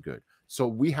common good. So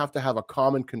we have to have a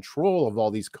common control of all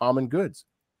these common goods.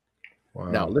 Wow.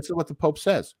 Now, listen to what the Pope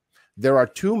says. There are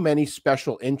too many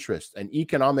special interests, and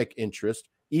economic interests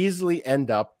easily end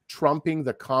up trumping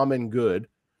the common good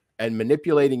and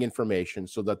manipulating information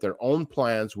so that their own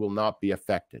plans will not be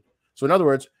affected. So in other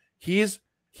words, he's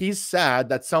sad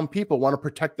that some people want to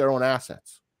protect their own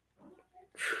assets.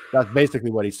 That's basically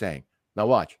what he's saying. Now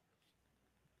watch.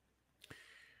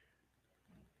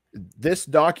 This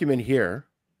document here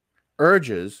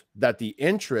urges that the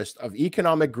interest of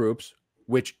economic groups,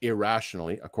 which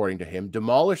irrationally, according to him,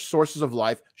 demolish sources of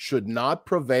life, should not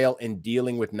prevail in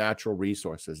dealing with natural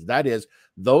resources. That is,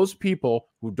 those people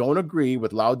who don't agree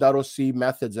with Laudato Si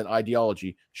methods and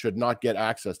ideology should not get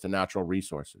access to natural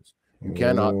resources. You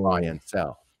cannot buy and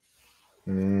sell.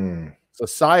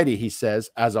 Society, he says,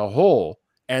 as a whole,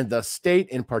 and the state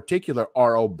in particular,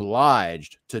 are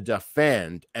obliged to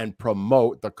defend and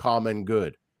promote the common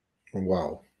good.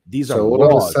 Wow. These are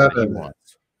all of a sudden.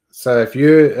 So if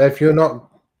you're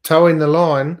not towing the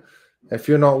line, if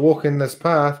you're not walking this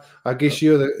path, I guess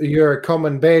you're a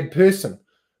common bad person,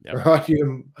 right?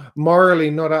 You're morally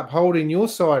not upholding your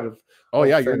side of.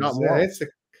 You're not moral. That's a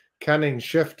cunning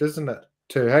shift, isn't it?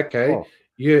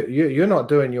 You're not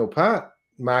doing your part,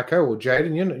 Marko or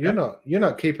Jaden. You're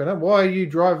not keeping up. Why are you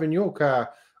driving your car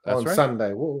on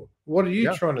Sunday? Well, what are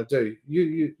you trying to do?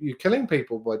 You're killing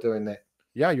people by doing that.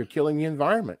 Yeah, you're killing the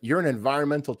environment. You're an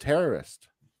environmental terrorist.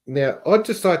 Now, I'd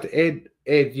just like to add,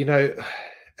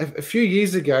 a few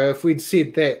years ago, if we'd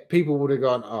said that, people would have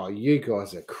gone, "Oh, you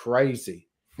guys are crazy."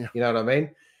 Yeah. You know what I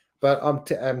mean? But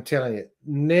I'm telling you,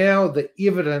 now the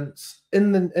evidence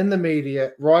in the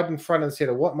media, right in front and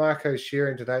center, what Marko's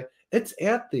sharing today, it's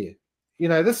out there.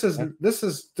 This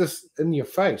is just in your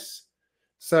face.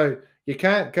 So you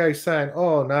can't go saying,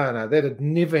 "Oh, no, that'd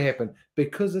never happen,"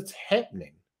 because it's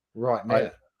happening right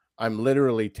now. I'm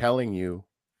literally telling you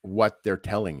what they're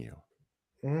telling you.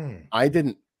 I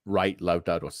didn't write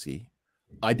Laudato Si.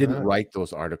 I didn't write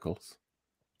those articles.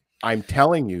 I'm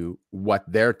telling you what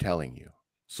they're telling you.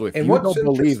 So if you don't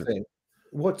believe it,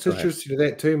 what's interesting to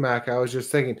that too, Mark, I was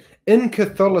just thinking in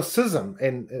Catholicism,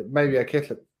 and maybe our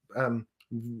Catholic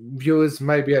viewers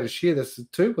may be able to share this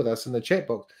too with us in the chat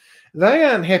box. They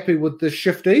aren't happy with the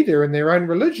shift either in their own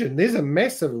religion. There's a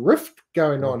massive rift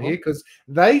going on here because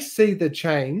they see the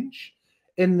change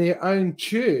in their own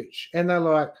church and they're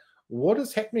like, what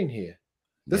is happening here?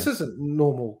 This isn't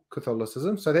normal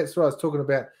Catholicism. So that's what I was talking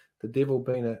about, the devil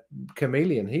being a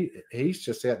chameleon. He's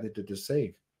just out there to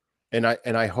deceive. And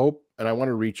I hope, and I want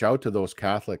to reach out to those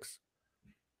Catholics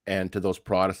and to those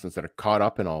Protestants that are caught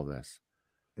up in all this.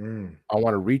 I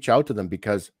want to reach out to them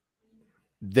because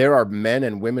there are men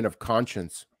and women of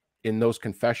conscience in those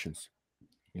confessions.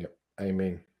 Yep.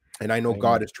 Amen. And I know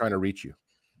God is trying to reach you.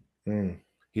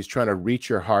 He's trying to reach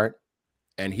your heart.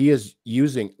 And he is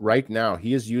using right now,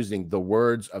 he is using the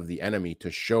words of the enemy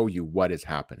to show you what is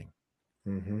happening.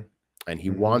 And he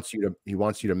wants you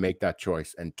to make that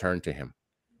choice and turn to him.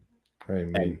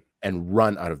 Amen. And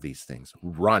run out of these things.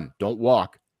 Run. Don't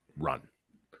walk. Run.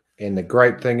 And the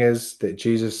great thing is that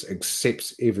Jesus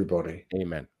accepts everybody.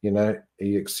 Amen.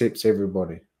 He accepts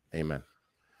everybody. Amen.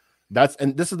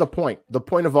 And this is the point. The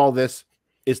point of all this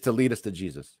is to lead us to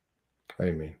Jesus.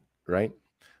 Amen. Right?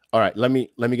 All right, let me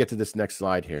get to this next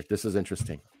slide here. This is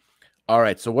interesting. All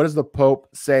right, so what does the Pope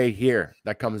say here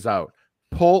that comes out?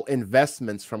 Pull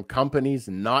investments from companies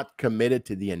not committed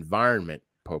to the environment,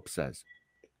 Pope says.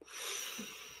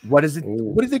 What is it?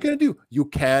 Ooh. What are they going to do? You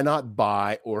cannot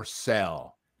buy or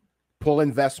sell. Pull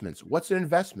investments. What's an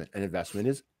investment? An investment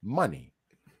is money.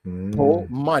 Pull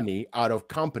money out of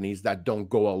companies that don't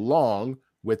go along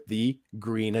with the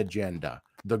green agenda,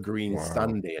 the green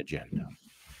Sunday agenda.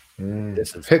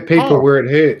 This is hit people where it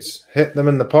hurts. Hit them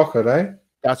in the pocket, eh?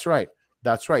 That's right.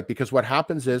 That's right. Because what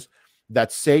happens is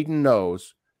that Satan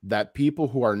knows that people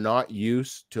who are not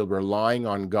used to relying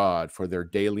on God for their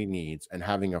daily needs and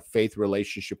having a faith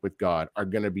relationship with God are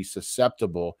going to be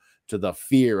susceptible to the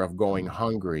fear of going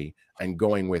hungry and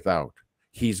going without.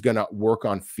 He's going to work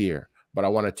on fear. But I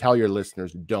want to tell your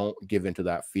listeners, don't give into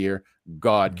that fear.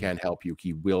 God can help you.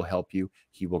 He will help you.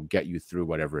 He will get you through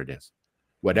whatever it is.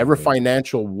 Whatever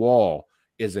financial wall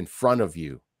is in front of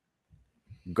you,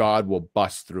 God will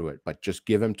bust through it. But just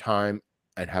give him time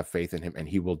and have faith in him, and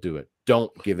he will do it.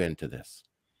 Don't give in to this.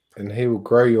 And he will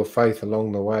grow your faith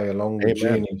along the way, along the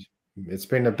journey. It's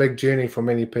been a big journey for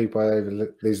many people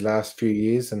over these last few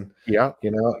years. And, you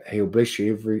know, he'll bless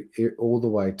you all the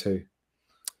way too.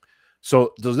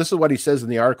 So this is what he says in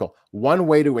the article. One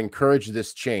way to encourage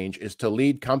this change is to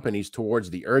lead companies towards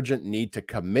the urgent need to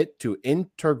commit to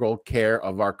integral care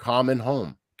of our common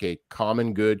home. Okay,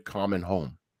 common good, common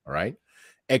home. All right.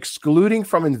 Excluding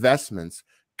from investments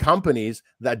companies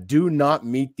that do not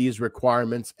meet these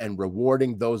requirements and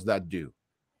rewarding those that do.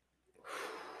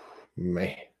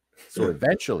 Man. So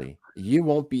eventually you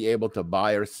won't be able to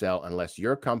buy or sell unless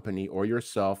your company or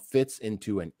yourself fits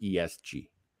into an ESG,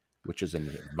 which is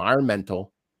an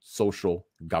environmental social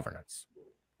governance.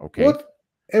 Okay.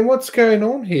 What's going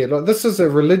on here? Like, this is a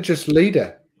religious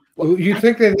leader. You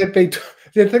think that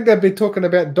they'd be talking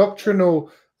about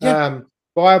doctrinal,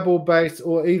 Bible-based,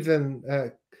 or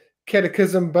even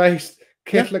catechism-based,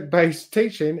 Catholic-based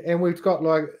teaching, and we've got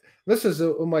like this is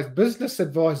almost business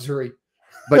advisory.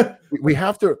 But we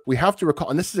have to recall,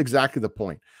 and this is exactly the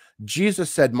point. Jesus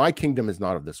said, "My kingdom is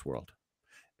not of this world."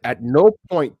 At no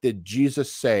point did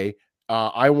Jesus say,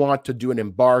 I want to do an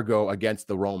embargo against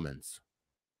the Romans.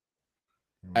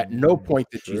 At no point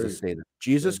did Jesus say that.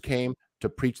 Jesus came to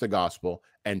preach the gospel,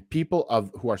 and people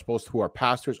who are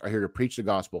pastors are here to preach the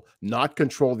gospel, not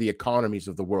control the economies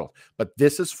of the world. But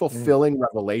this is fulfilling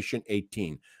Revelation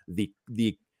 18,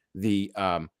 the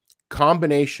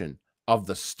combination of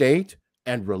the state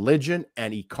and religion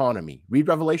and economy. Read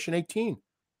Revelation 18.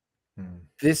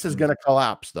 This is going to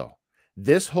collapse, though.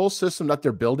 This whole system that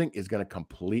they're building is going to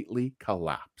completely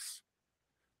collapse.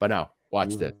 But now,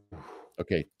 watch this.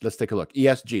 Okay, let's take a look.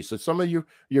 ESG. So some of your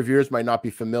viewers might not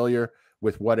be familiar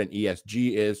with what an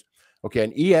ESG is. Okay,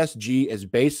 an ESG is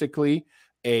basically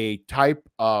a type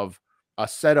of a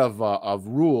set of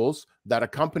rules that a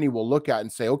company will look at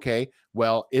and say, okay,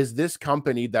 well, is this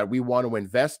company that we want to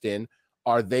invest in,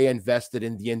 are they invested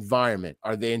in the environment?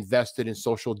 Are they invested in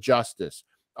social justice?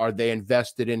 Are they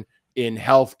invested in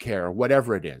healthcare,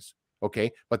 whatever it is?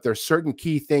 Okay, but there's certain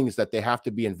key things that they have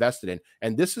to be invested in.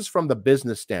 And this is from the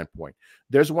business standpoint.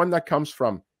 There's one that comes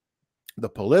from the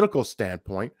political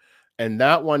standpoint, and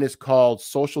that one is called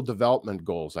Social Development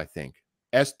Goals, I think,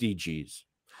 SDGs.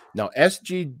 Now,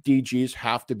 SDGs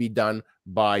have to be done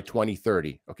by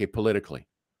 2030, okay, politically.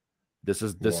 This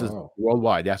is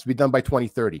worldwide. It has to be done by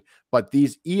 2030. But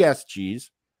these ESGs,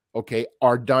 okay,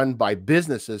 are done by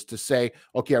businesses to say,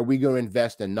 okay, are we going to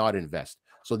invest and not invest?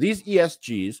 So these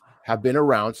ESGs have been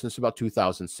around since about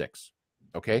 2006.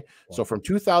 Okay, so from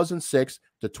 2006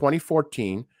 to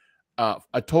 2014,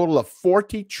 a total of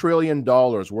 $40 trillion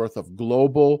worth of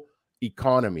global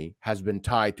economy has been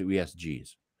tied to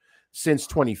ESGs. Since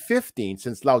 2015,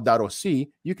 since Laudato Si,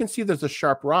 you can see there's a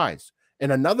sharp rise.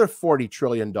 And another $40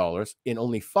 trillion in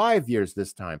only 5 years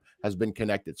this time has been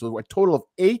connected. So a total of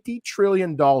 $80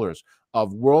 trillion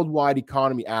of worldwide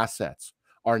economy assets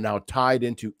are now tied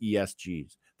into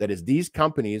ESGs. That is, these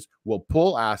companies will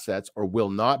pull assets or will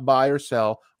not buy or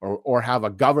sell or have a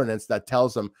governance that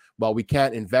tells them, well, we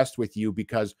can't invest with you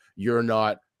because you're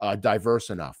not diverse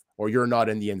enough or you're not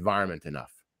in the environment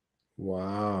enough.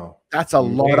 Wow. That's a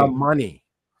lot of money.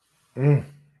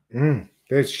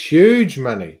 That's huge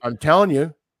money. I'm telling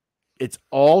you, it's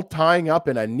all tying up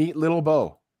in a neat little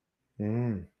bow.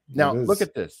 Now, look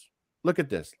at this. Look at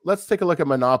this. Let's take a look at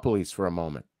monopolies for a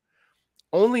moment.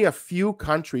 Only a few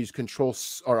countries control,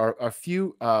 or a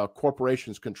few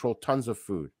corporations control tons of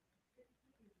food.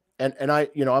 And I,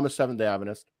 I'm a Seventh-day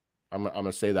Adventist. I'm going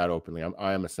to say that openly.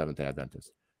 I am a Seventh-day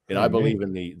Adventist. And I believe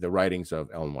in the writings of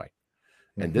Ellen White.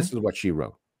 And this is what she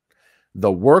wrote.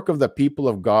 The work of the people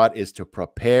of God is to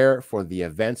prepare for the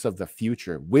events of the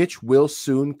future, which will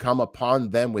soon come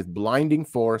upon them with blinding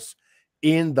force.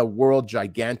 In the world,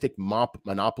 gigantic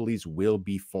monopolies will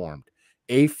be formed.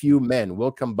 A few men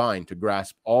will combine to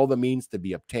grasp all the means to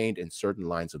be obtained in certain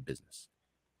lines of business.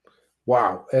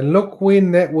 Wow. And look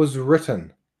when that was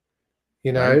written,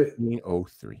 you know.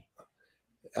 1903.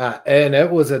 And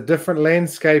it was a different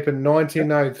landscape in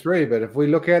 1903. But if we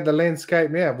look at the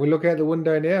landscape now, if we look out the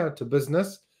window now to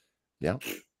business, yeah,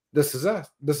 this is us.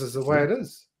 This is the way it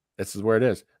is. This is where it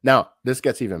is. Now, this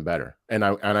gets even better. And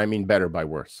I mean better by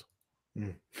worse.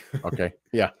 Okay.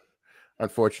 Yeah.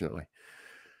 Unfortunately.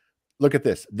 Look at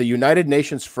this. The United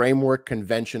Nations Framework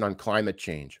Convention on Climate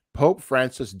Change. Pope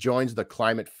Francis joins the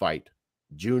climate fight,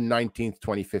 June 19th,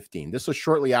 2015. This was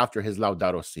shortly after his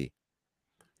Laudato Si.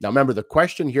 Now, remember, the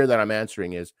question here that I'm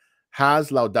answering is, has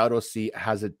Laudato Si,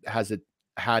 has it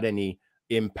had any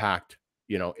impact,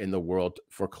 in the world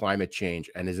for climate change?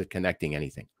 And is it connecting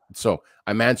anything? So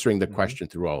I'm answering the question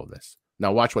through all of this.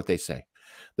 Now, watch what they say.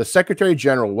 The Secretary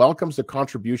General welcomes the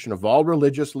contribution of all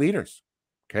religious leaders,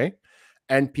 okay,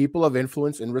 and people of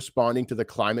influence in responding to the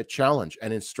climate challenge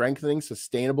and in strengthening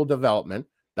sustainable development.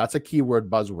 That's a keyword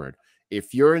buzzword.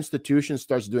 If your institution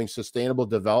starts doing sustainable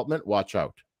development, watch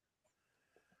out.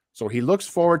 So he looks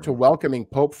forward to welcoming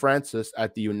Pope Francis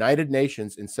at the United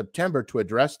Nations in September to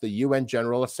address the UN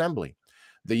General Assembly.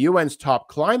 The UN's top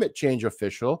climate change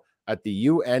official at the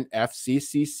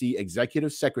UNFCCC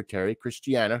Executive Secretary,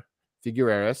 Christiana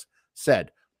Figueres,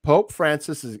 said, Pope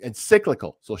Francis's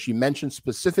encyclical, so she mentioned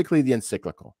specifically the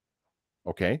encyclical,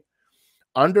 okay,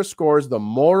 underscores the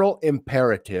moral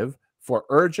imperative for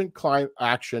urgent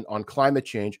action on climate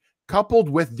change, coupled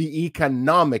with the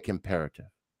economic imperative.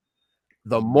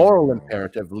 The moral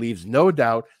imperative leaves no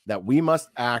doubt that we must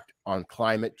act on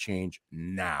climate change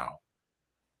now.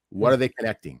 What are they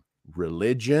connecting?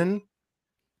 Religion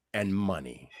and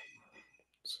money.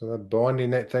 So they're binding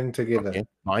that thing together, okay.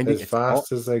 Binding as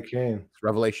fast as they can. It's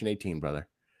Revelation 18, brother.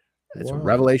 It's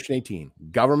Revelation 18.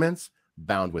 Governments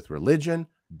bound with religion,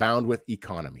 bound with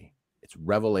economy. It's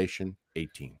Revelation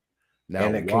 18. Now,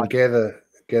 and it can gather,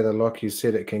 like you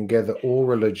said, it can gather all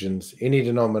religions, any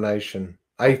denomination.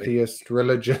 Atheist,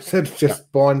 religious, it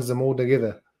just binds them all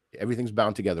together. Everything's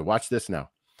bound together. Watch this now.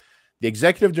 The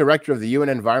executive director of the UN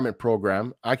Environment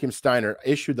Program, Achim Steiner,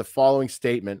 issued the following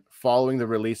statement following the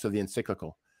release of the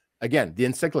encyclical. Again, the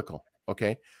encyclical,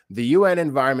 okay? The UN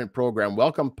Environment Program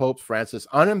welcomed Pope Francis'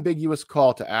 unambiguous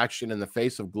call to action in the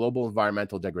face of global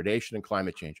environmental degradation and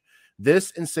climate change.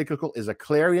 This encyclical is a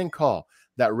clarion call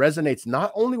that resonates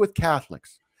not only with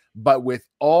Catholics, but with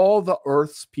all the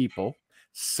Earth's people.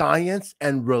 Science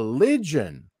and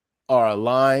religion are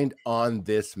aligned on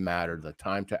this matter. The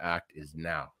time to act is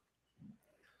now.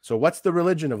 So what's the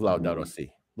religion of Laudato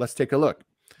Si? Let's take a look.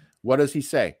 What does he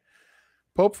say?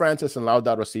 Pope Francis in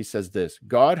Laudato Si says this: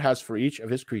 God has for each of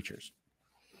his creatures,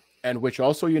 and which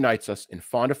also unites us in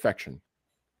fond affection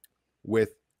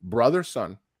with brother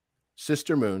sun,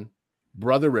 sister moon,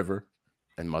 brother river,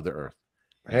 and mother earth.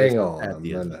 Hang on a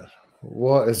minute.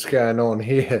 What is going on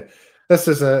here? This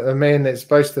is a man that's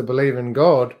supposed to believe in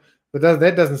God, but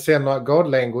that doesn't sound like God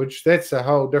language. That's a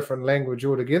whole different language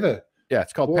altogether. Yeah,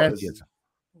 it's called pantheism.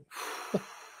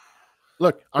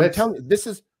 Look, I'm telling you, this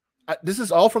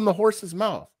is all from the horse's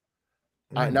mouth.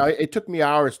 Now, it took me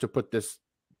hours to put this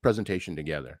presentation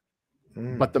together,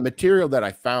 but the material that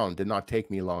I found did not take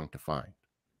me long to find.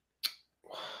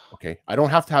 Okay, I don't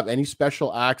have to have any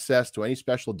special access to any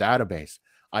special database.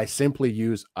 I simply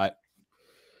use a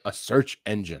search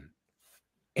engine.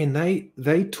 And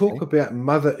they talk about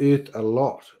Mother Earth a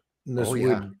lot. This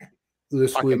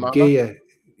word Gaia,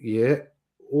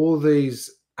 all these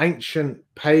ancient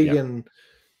pagan.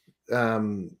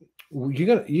 You're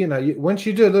gonna, once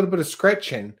you do a little bit of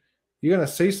scratching, you're gonna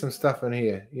see some stuff in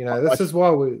here. This is why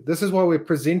we're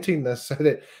presenting this, so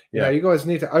that you guys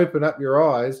need to open up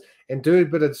your eyes and do a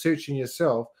bit of searching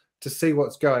yourself to see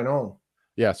what's going on.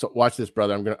 Yeah. So watch this,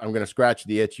 brother. I'm gonna scratch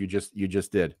the itch you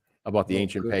just did about the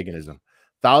ancient paganism.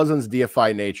 Thousands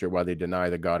deify nature while they deny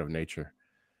the God of nature.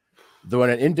 Though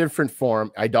in an indifferent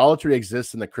form, idolatry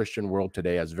exists in the Christian world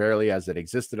today as verily as it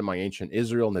existed among ancient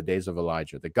Israel in the days of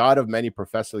Elijah. The God of many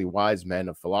professedly wise men,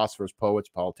 of philosophers, poets,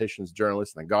 politicians,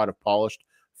 journalists, and the God of polished,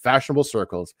 fashionable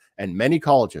circles, and many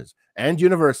colleges and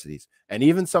universities, and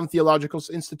even some theological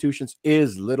institutions,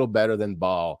 is little better than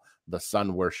Baal, the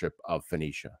sun worship of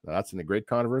Phoenicia. Now, that's in the Great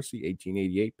Controversy,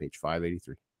 1888, page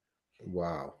 583.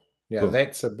 Wow. Yeah,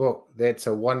 that's a book. That's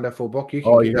a wonderful book. You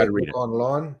can get that book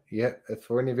online. Yeah,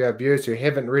 for any of our viewers who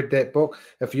haven't read that book,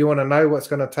 if you want to know what's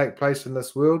going to take place in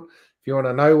this world, if you want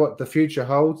to know what the future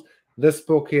holds, This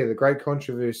book here, The Great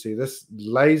Controversy, this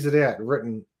lays it out,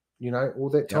 written, you know, all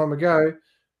that time ago,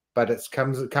 but it's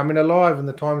coming alive in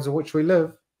the times in which we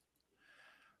live.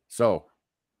 So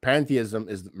pantheism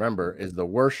is, remember, is the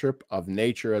worship of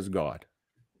nature as God.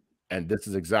 And this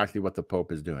is exactly what the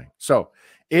Pope is doing. So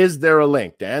is there a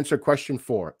link? To answer question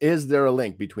 4, is there a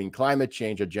link between climate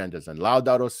change agendas and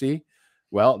Laudato Si?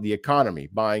 Well, the economy,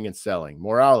 buying and selling,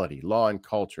 morality, law and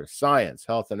culture, science,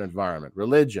 health and environment,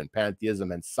 religion,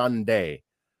 pantheism, and Sunday.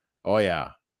 Oh, yeah,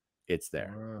 it's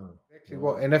there. Wow. Exactly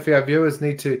what. And if our viewers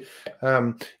need to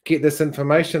get this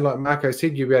information, like Marko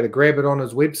said, you'll be able to grab it on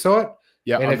his website.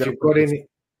 Yeah, and if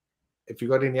you've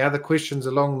got any other questions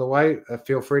along the way,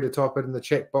 feel free to type it in the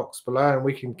chat box below, and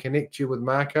we can connect you with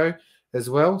Marko as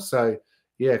well. So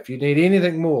yeah, if you need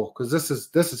anything more, because this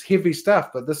is heavy stuff,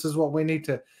 but this is what we need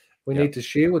to need to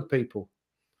share with people.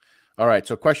 All right.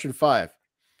 So question 5,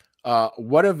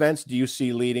 what events do you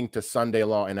see leading to Sunday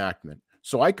law enactment?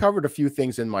 So I covered a few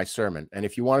things in my sermon, and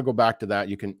if you want to go back to that,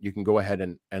 you can go ahead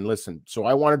and listen. So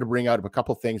I wanted to bring out a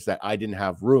couple things that I didn't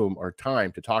have room or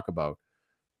time to talk about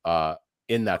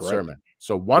in that sermon.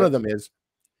 So one of them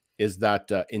is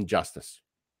that injustice.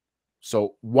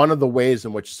 So one of the ways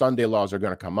in which Sunday laws are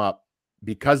going to come up,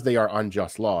 because they are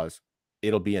unjust laws,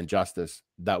 it'll be injustice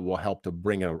that will help to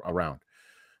bring it around.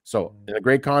 So in the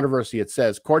Great Controversy, it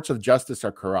says courts of justice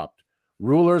are corrupt.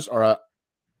 Rulers are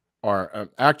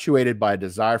actuated by a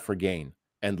desire for gain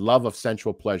and love of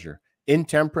sensual pleasure.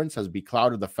 Intemperance has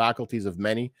beclouded the faculties of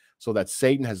many, so that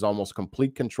Satan has almost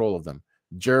complete control of them.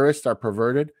 Jurists are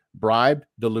perverted, bribed,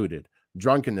 deluded.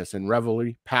 Drunkenness and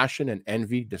revelry, passion and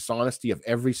envy, dishonesty of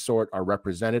every sort are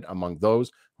represented among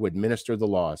those who administer the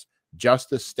laws.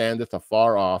 Justice standeth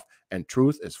afar off, and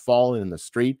truth is fallen in the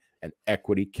street, and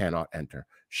equity cannot enter.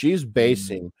 She's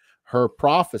basing her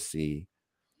prophecy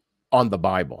on the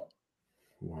Bible.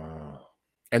 Wow.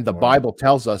 And the Bible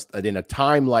tells us that in a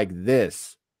time like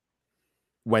this,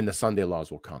 when the Sunday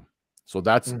laws will come. So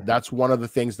that's one of the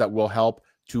things that will help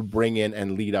to bring in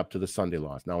and lead up to the Sunday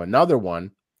laws. Now, another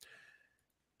one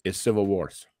is civil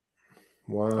wars.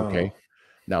 Wow. Okay.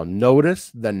 Now,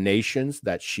 notice the nations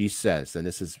that she says,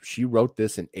 and she wrote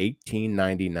this in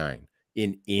 1899.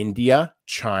 In India,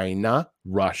 China,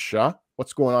 Russia.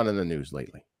 What's going on in the news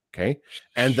lately? Okay.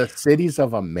 And the cities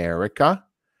of America.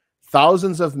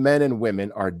 Thousands of men and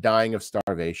women are dying of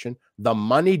starvation. The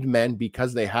moneyed men,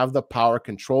 because they have the power,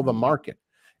 control the market,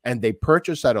 and they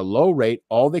purchase at a low rate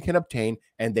all they can obtain,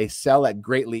 and they sell at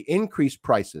greatly increased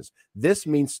prices. This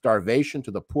means starvation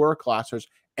to the poorer classes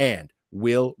and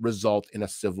will result in a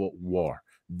civil war.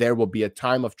 There will be a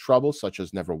time of trouble such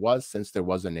as never was since there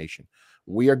was a nation.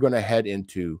 We are going to head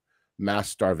into mass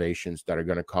starvations that are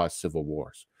going to cause civil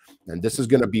wars. And this is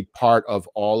going to be part of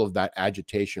all of that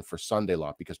agitation for Sunday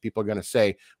law, because people are going to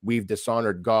say, we've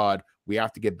dishonored God. We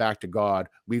have to get back to God.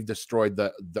 We've destroyed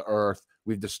the earth.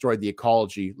 We've destroyed the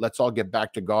ecology. Let's all get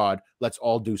back to God. Let's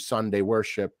all do Sunday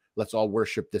worship. Let's all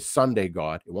worship this Sunday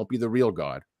God. It won't be the real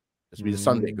God. It's be the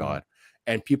Sunday God.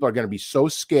 And people are going to be so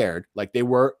scared, like they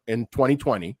were in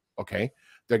 2020. Okay.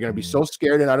 They're going to be so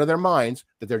scared and out of their minds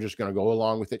that they're just going to go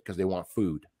along with it because they want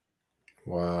food.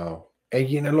 Wow. And,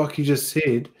 you know, like you just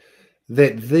said,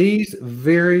 that these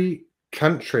very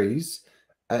countries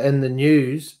are in the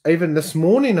news. Even this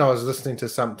morning, I was listening to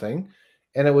something,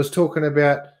 and it was talking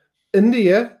about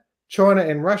India, China,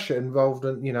 and Russia involved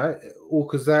in, you know, or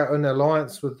because they're in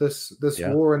alliance with this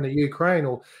war in the Ukraine.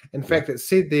 Or, in fact, it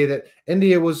said there that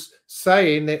India was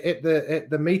saying that at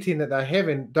the meeting that they're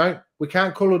having, we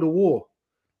can't call it a war.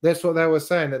 That's what they were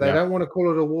saying, that they don't want to call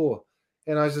it a war.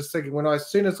 And I was just thinking,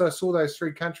 as soon as I saw those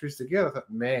three countries together, I thought,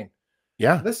 man,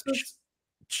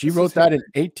 she wrote that in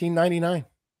 1899.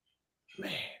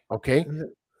 Man. Okay.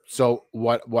 So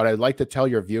what I'd like to tell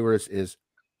your viewers is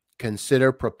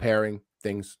consider preparing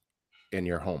things in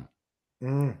your home.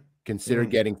 Consider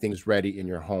getting things ready in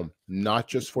your home, not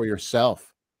just for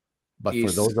yourself, but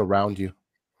for those around you.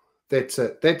 That's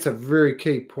a very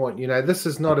key point. You know, this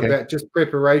is not about just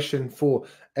preparation for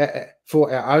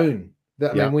our own.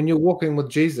 I mean, when you're walking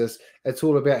with Jesus, it's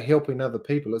all about helping other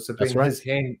people. It's been his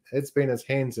hand. It's been his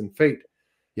hands and feet.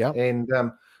 Yeah. And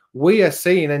we are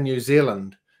seeing in New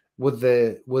Zealand with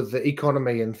the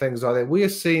economy and things like that, we are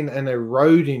seeing an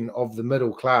eroding of the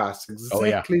middle class.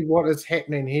 Exactly what is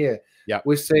happening here. Yeah.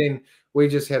 We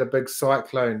just had a big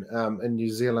cyclone in New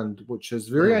Zealand, which is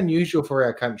very unusual for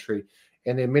our country.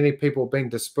 And there are many people being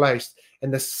displaced.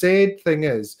 And the sad thing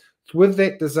is, with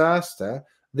that disaster,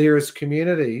 there is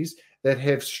communities that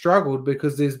have struggled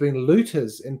because there's been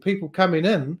looters and people coming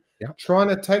in trying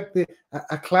to take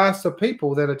a class of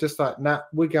people that are just like, nah,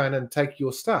 we're going in and take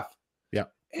your stuff. Yeah.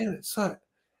 And it's like,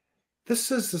 this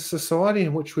is the society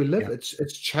in which we live. Yeah.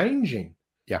 It's changing.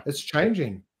 Yeah. It's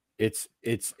changing. It's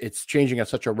changing at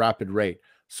such a rapid rate.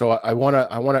 So I want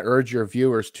to urge your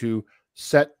viewers to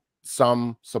set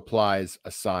some supplies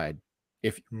aside.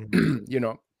 If you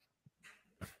know,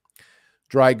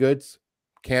 dry goods,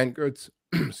 canned goods,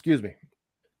 excuse me.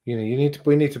 You know,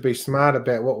 we need to be smart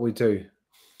about what we do,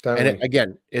 don't And we?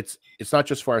 again, it's not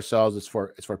just for ourselves, it's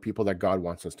for people that God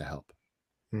wants us to help.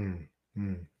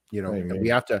 You know, and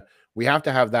we have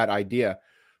to have that idea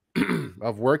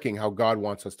of working how God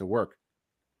wants us to work.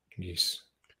 Yes.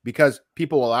 Because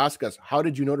people will ask us, how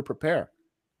did you know to prepare?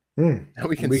 And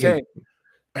we can say,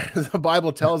 the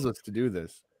Bible tells us to do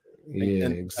this. Yeah,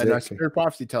 and exactly. our spirit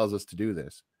prophecy tells us to do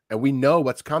this. And we know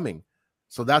what's coming.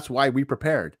 So that's why we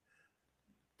prepared.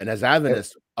 And as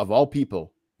Adventists, of all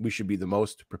people, we should be the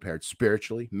most prepared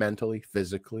spiritually, mentally,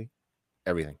 physically,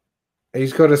 everything.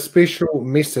 He's got a special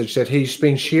message that he's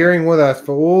been sharing with us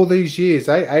for all these years,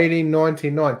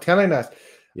 1899, telling us,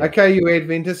 okay, you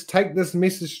Adventists, take this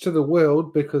message to the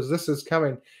world because this is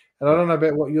coming. And I don't know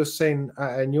about what you're seeing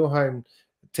in your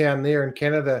hometown there in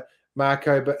Canada,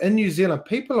 Marko, but in New Zealand,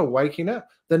 people are waking up.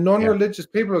 The non-religious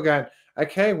people are going,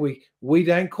 okay, we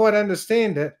don't quite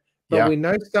understand it, but we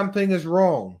know something is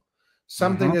wrong.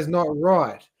 Something is not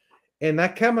right. And they're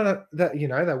coming up, that you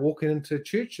know, they're walking into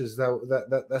churches,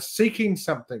 they're seeking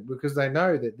something because they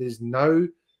know that there's no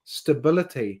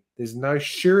stability, there's no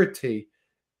surety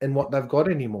in what they've got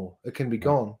anymore. It can be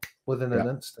gone within an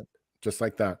instant. Just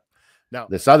like that. Now,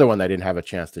 this other one I didn't have a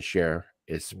chance to share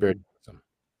is spiritualism.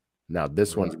 Now,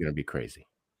 this one's going to be crazy.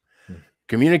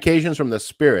 Communications from the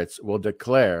spirits will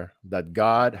declare that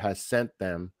God has sent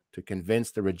them to convince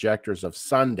the rejectors of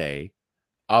Sunday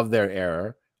of their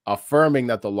error, affirming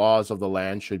that the laws of the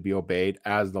land should be obeyed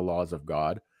as the laws of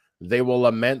God. They will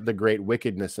lament the great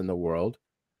wickedness in the world,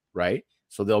 right?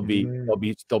 So they'll be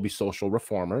social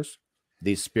reformers.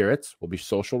 These spirits will be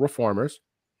social reformers.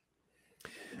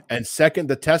 And second,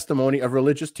 the testimony of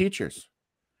religious teachers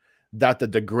that the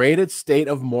degraded state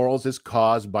of morals is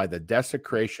caused by the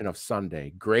desecration of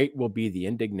Sunday. Great will be the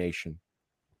indignation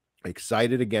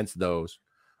excited against those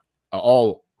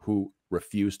all who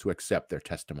refuse to accept their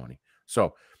testimony.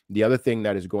 So the other thing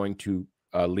that is going to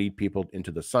lead people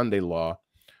into the Sunday law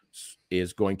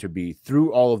is going to be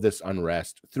through all of this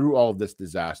unrest, through all of this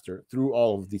disaster, through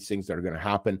all of these things that are going to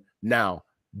happen. Now,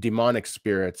 demonic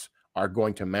spirits are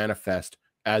going to manifest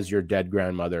as your dead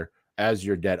grandmother, as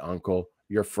your dead uncle,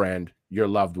 your friend, your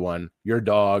loved one, your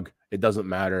dog. It doesn't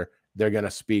matter. They're going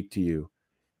to speak to you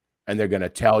and they're going to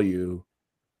tell you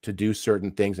to do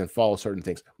certain things and follow certain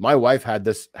things. My wife had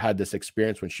this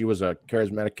experience when she was a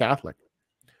charismatic Catholic.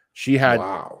 She had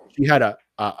a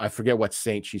I forget what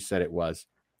saint she said it was.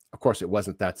 Of course, it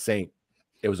wasn't that saint.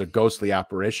 It was a ghostly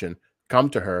apparition come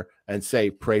to her and say,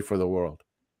 pray for the world.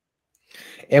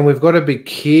 And we've got to be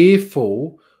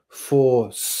careful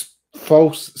for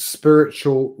false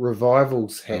spiritual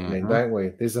revivals happening, don't we?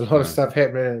 There's a lot of stuff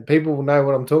happening, and people will know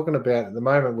what I'm talking about at the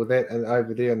moment with that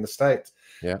over there in the States.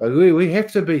 Yeah, but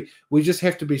we just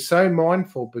have to be so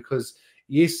mindful because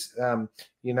yes,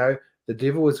 you know, the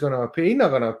devil is going to appear. He's not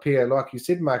going to appear like you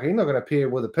said, Mark. He's not going to appear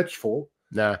with a pitchfork.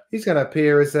 No, he's going to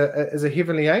appear as a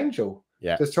heavenly angel.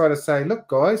 Yeah, just try to say, look,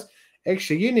 guys,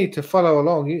 actually, you need to follow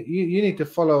along. You need to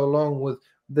follow along with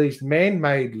these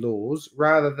man-made laws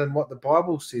rather than what the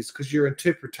Bible says because your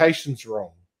interpretation's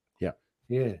wrong.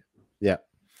 Yeah.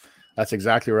 That's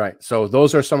exactly right. So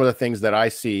those are some of the things that I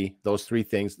see. Those three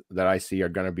things that I see are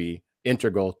going to be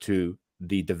integral to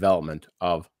the development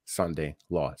of Sunday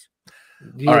laws.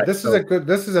 Yeah, right, this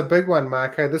is a big one,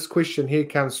 Marko. This question here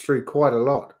comes through quite a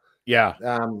lot. Yeah.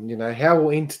 You know, how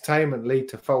will entertainment lead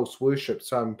to false worship?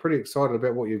 So I'm pretty excited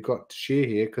about what you've got to share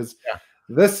here because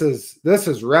this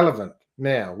is relevant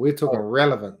now. We're talking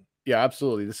relevant. Yeah,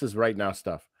 absolutely. This is right now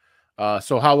stuff.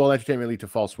 So how will entertainment lead to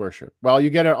false worship? Well, you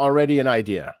get already an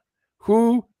idea.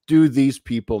 Who do these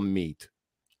people meet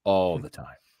all the time?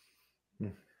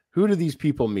 Who do these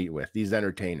people meet with, these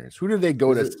entertainers? Who do they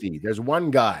go to see? There's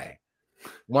one guy.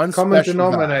 One common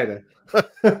denominator.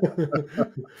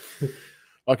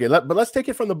 Okay, but let's take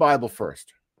it from the Bible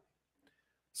first.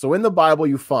 So in the Bible,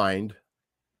 you find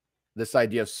this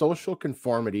idea of social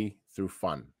conformity through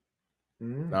fun.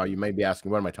 Now, you may be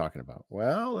asking, what am I talking about?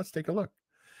 Well, let's take a look.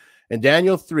 In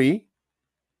Daniel 3,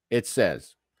 it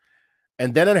says,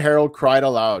 and then an herald cried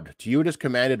aloud, to you it is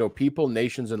commanded, O people,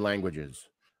 nations, and languages,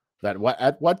 that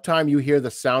at what time you hear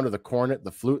the sound of the cornet,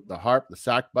 the flute, the harp, the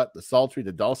sackbut, the psaltery,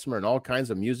 the dulcimer, and all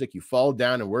kinds of music, you fall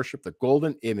down and worship the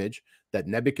golden image that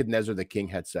Nebuchadnezzar the king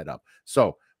had set up.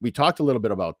 So we talked a little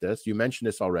bit about this. You mentioned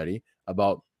this already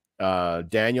about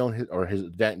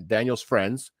Daniel's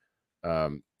friends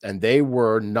And they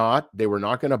were not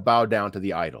going to bow down to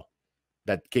the idol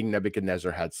that King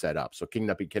Nebuchadnezzar had set up. So King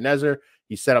Nebuchadnezzar,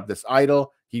 he set up this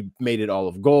idol. He made it all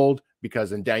of gold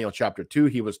because in Daniel chapter 2,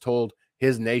 he was told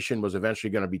his nation was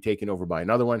eventually going to be taken over by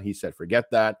another one. He said,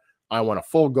 forget that. I want a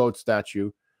full goat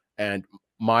statue and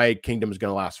my kingdom is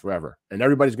going to last forever. And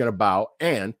everybody's going to bow.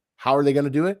 And how are they going to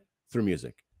do it? Through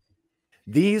music.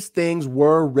 These things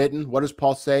were written, what does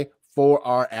Paul say? For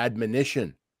our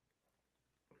admonition.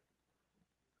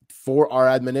 For our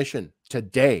admonition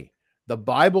today. The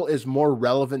Bible is more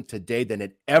relevant today than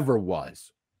it ever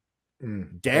was.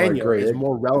 Daniel is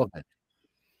more relevant.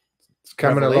 It's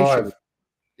coming alive.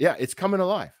 Yeah, it's coming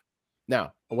alive.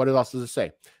 Now, what else does it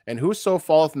say? And whoso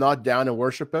falleth not down and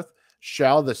worshipeth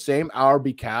shall the same hour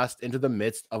be cast into the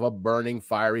midst of a burning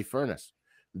fiery furnace.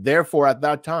 Therefore, at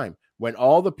that time, when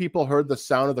all the people heard the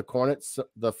sound of the cornet,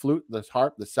 the flute, the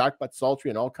harp, the sackbut,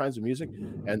 psaltery, and all kinds of music,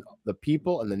 and the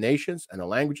people and the nations and the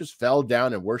languages fell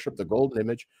down and worshiped the golden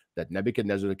image that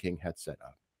Nebuchadnezzar the king had set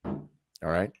up. All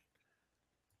right.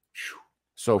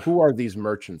 So who are these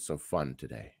merchants of fun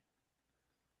today?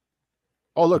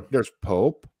 Oh, look, there's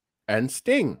Pope and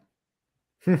Sting.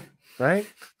 Right?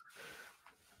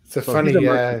 It's a funny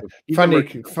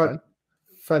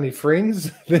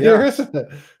friends there, isn't it?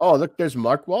 Oh, look, there's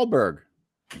Mark Wahlberg.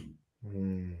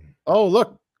 Oh,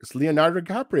 look, it's Leonardo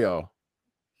DiCaprio.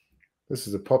 This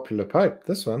is a popular Pope,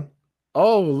 this one.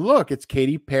 Oh, look, it's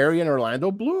Katy Perry and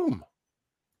Orlando Bloom.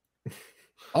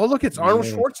 Oh, look, it's Arnold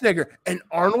Schwarzenegger. And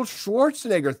Arnold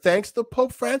Schwarzenegger thanks to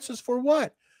Pope Francis for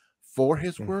what? For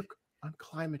his work on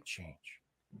climate change.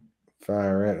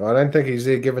 Far out. I don't think he's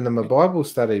there giving them a Bible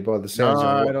study by the sounds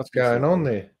of what's going on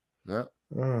there. No.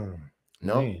 Oh,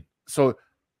 no. Man. So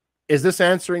is this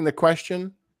answering the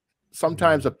question?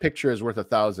 Sometimes a picture is worth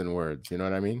 1,000 words. You know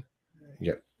what I mean?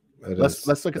 Yep.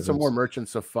 Let's look at some more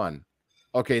merchants of fun.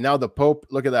 Okay, now the Pope,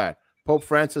 look at that. Pope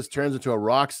Francis turns into a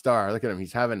rock star. Look at him.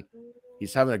 He's having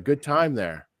a good time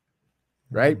there.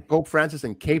 Right? Pope Francis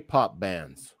and K-pop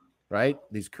bands, right?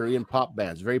 These Korean pop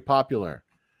bands, very popular.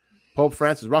 Pope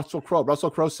Francis, Russell Crowe. Russell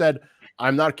Crowe said,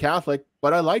 I'm not Catholic,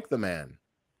 but I like the man.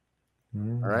 All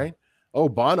right. Oh,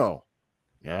 Bono.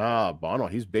 Yeah, Bono.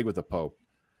 He's big with the Pope.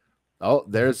 Oh,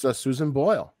 there's Susan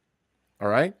Boyle. All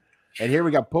right. And here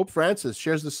we got Pope Francis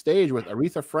shares the stage with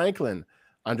Aretha Franklin,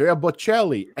 Andrea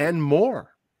Bocelli, and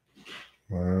more.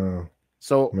 Wow.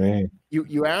 So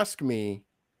you ask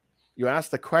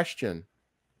the question,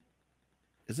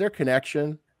 is there a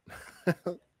connection?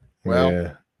 Well,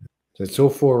 yeah. It's all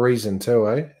for a reason too,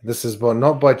 eh? This is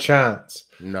not by chance.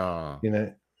 No.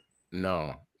 You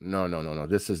know. No.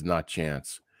 This is not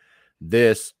chance.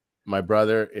 This, my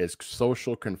brother, is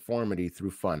social conformity through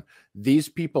fun. These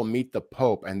people meet the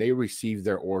Pope and they receive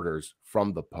their orders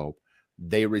from the Pope.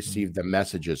 They receive the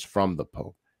messages from the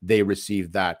Pope. They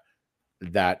receive that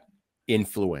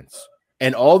influence.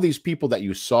 And all these people that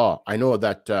you saw, I know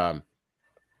that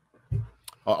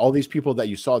all these people that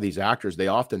you saw, these actors, they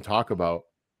often talk about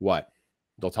what?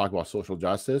 They'll talk about social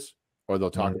justice or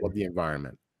they'll talk about the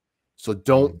environment. So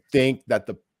don't think that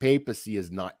the papacy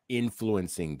is not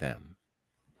influencing them.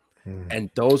 And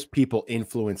those people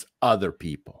influence other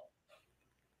people.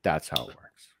 That's how it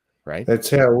works, right?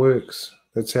 That's how it works.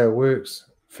 That's how it works.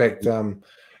 In fact,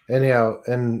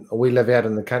 and we live out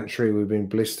in the country. We've been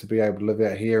blessed to be able to live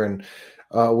out here, and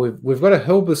we've got a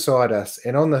hill beside us.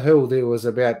 And on the hill there was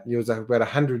about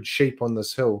 100 sheep on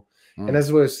this hill. And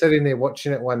as we were sitting there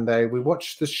watching it one day, we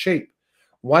watched the sheep.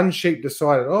 One sheep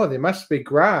decided, oh, there must be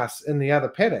grass in the other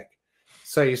paddock.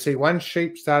 So you see one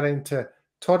sheep starting to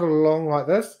toddle along like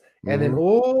this, and then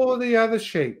all the other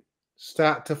sheep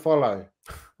start to follow,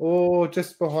 or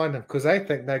just behind them, because they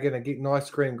think they're going to get nice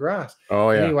green grass.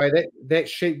 Oh, yeah. Anyway, that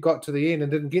sheep got to the end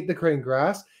and didn't get the green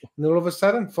grass. And all of a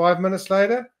sudden, 5 minutes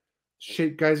later,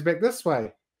 sheep goes back this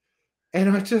way.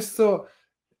 And I just thought,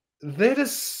 that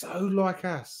is so like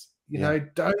us. You know,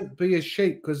 don't be a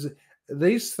sheep, because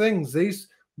these things,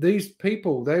 these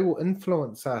people, they will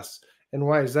influence us in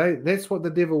ways. That's what the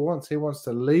devil wants. He wants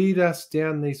to lead us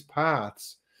down these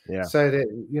paths, so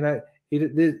that, you know,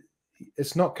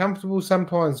 it's not comfortable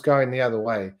sometimes going the other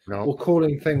way or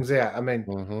calling things out. I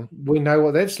mean, we know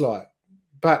what that's like.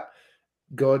 But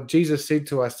Jesus said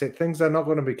to us that things are not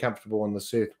going to be comfortable on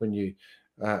this earth when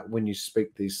you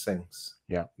speak these things.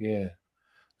 Yeah.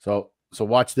 So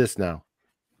watch this now.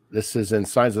 This is in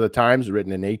Signs of the Times,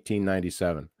 written in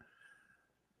 1897.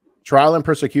 Trial and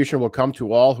persecution will come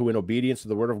to all who, in obedience to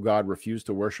the word of God, refuse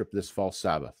to worship this false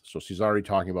Sabbath. So she's already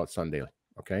talking about Sunday.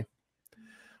 Okay.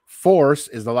 Force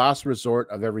is the last resort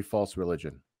of every false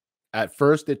religion. At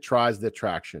first, it tries the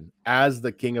attraction, as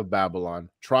the king of Babylon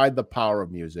tried the power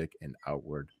of music and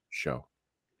outward show.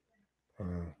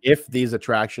 Mm. If these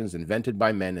attractions, invented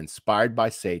by men, inspired by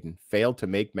Satan, failed to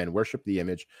make men worship the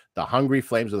image, the hungry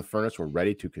flames of the furnace were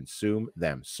ready to consume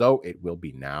them. So it will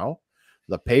be now.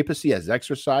 The papacy has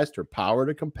exercised her power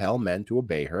to compel men to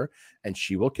obey her, and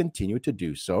she will continue to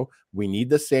do so. We need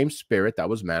the same spirit that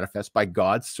was manifest by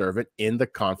God's servant in the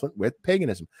conflict with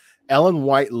paganism. Ellen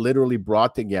White literally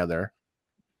brought together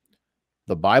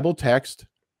the Bible text,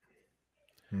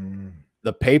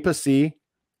 the papacy,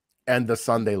 and the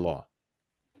Sunday law.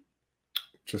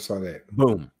 Just like that.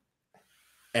 Boom.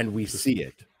 And we see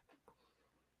it.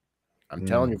 I'm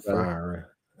telling you,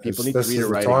 brother. People need to read it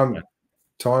right.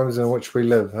 Times in which we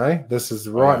live, hey? This is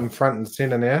right in front and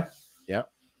center now. Yeah,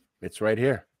 it's right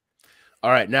here.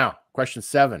 All right, now, question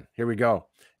 7. Here we go.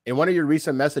 In one of your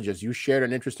recent messages, you shared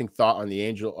an interesting thought on the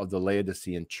angel of the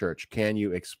Laodicean church. Can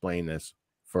you explain this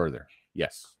further?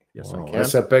 Yes. Yes, I can.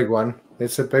 That's a big one.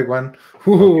 It's a big one.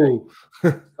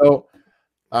 Okay. So,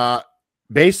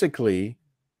 basically,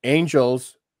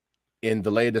 angels in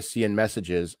the Laodicean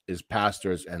messages is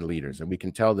pastors and leaders, and we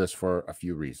can tell this for a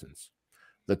few reasons.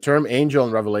 The term angel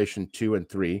in Revelation 2 and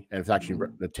 3, and it's actually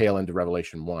the tail end of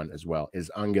Revelation 1 as well,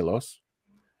 is angelos,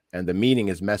 and the meaning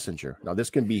is messenger. Now,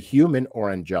 this can be human or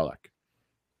angelic.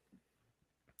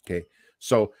 Okay,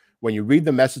 so when you read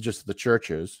the messages to the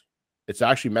churches, it's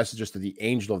actually messages to the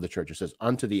angel of the church. It says,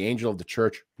 unto the angel of the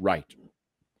church, write.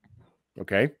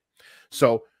 Okay,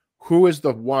 so who is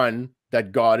the one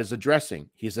that God is addressing?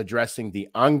 He's addressing the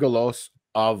angelos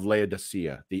of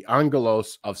Laodicea, the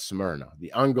angelos of Smyrna,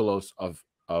 the angelos of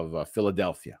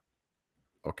Philadelphia.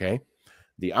 Okay,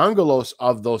 the angelos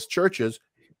of those churches.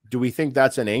 Do we think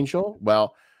that's an angel?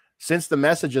 Well, since the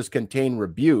messages contain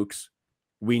rebukes,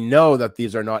 we know that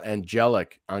these are not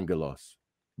angelic angelos,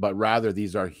 but rather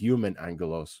these are human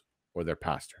angelos, or their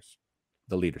pastors,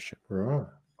 the leadership. Right.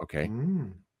 Okay.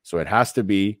 So it has to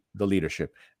be the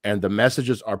leadership, and the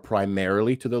messages are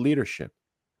primarily to the leadership.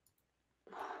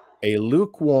 A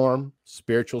lukewarm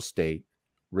spiritual state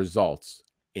results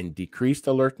in decreased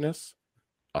alertness,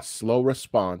 a slow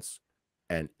response,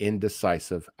 and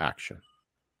indecisive action.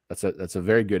 That's a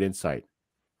very good insight.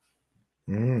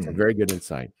 It's a very good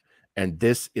insight. And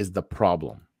this is the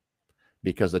problem,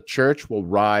 because a church will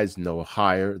rise no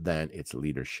higher than its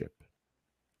leadership.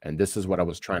 And this is what I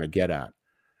was trying to get at,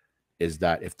 is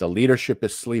that if the leadership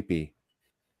is sleepy,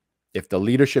 if the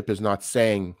leadership is not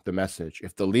saying the message,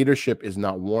 if the leadership is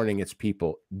not warning its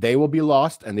people, they will be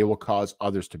lost, and they will cause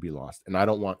others to be lost. And I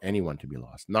don't want anyone to be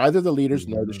lost, neither the leaders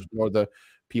nor the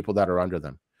people that are under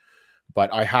them.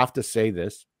 But I have to say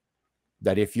this,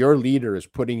 that if your leader is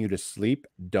putting you to sleep,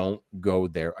 don't go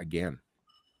there again.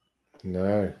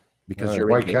 No. Because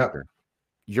you're in danger.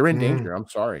 You're in danger. I'm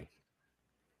sorry.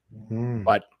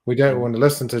 But we don't want to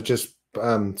listen to just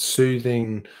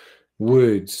soothing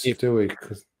words, do we?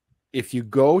 If you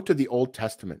go to the Old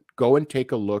Testament, go and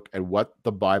take a look at what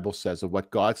the Bible says, of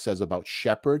what God says about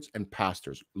shepherds and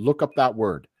pastors. Look up that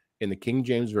word in the King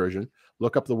James Version.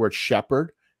 Look up the word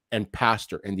shepherd and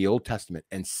pastor in the Old Testament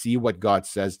and see what God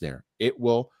says there. It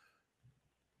will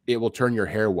turn your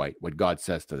hair white, what God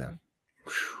says to them.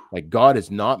 Like, God is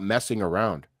not messing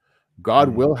around. God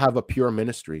will have a pure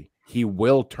ministry. He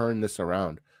will turn this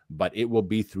around, but it will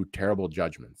be through terrible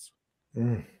judgments.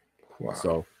 Wow.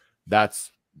 So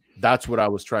that's what I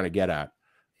was trying to get at.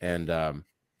 And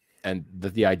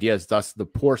the idea is, thus the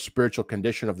poor spiritual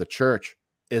condition of the church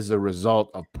is a result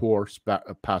of poor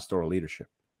pastoral leadership.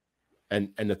 And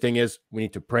the thing is, we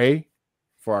need to pray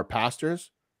for our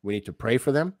pastors. We need to pray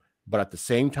for them. But at the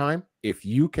same time, if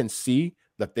you can see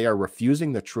that they are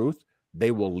refusing the truth,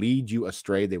 they will lead you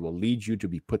astray. They will lead you to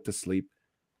be put to sleep.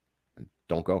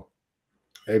 Don't go.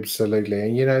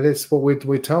 Absolutely. And, that's what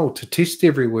we're told, to test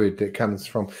every word that comes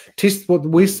from. Test what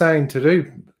we're saying to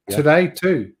do today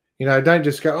too. Don't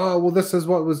just go, oh, well, this is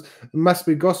must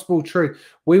be gospel truth.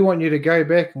 We want you to go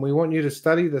back, and we want you to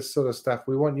study this sort of stuff.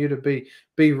 We want you to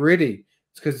be ready,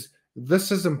 because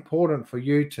this is important for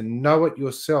you to know it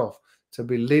yourself, to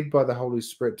be led by the Holy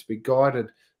Spirit, to be guided,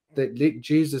 that let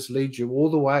Jesus lead you all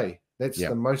the way. That's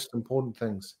the most important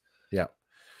things. Yeah.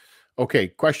 Okay,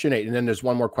 question 8, and then there's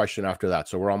one more question after that,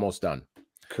 so we're almost done.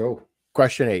 Cool.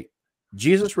 Question 8.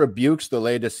 Jesus rebukes the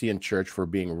Laodicean church for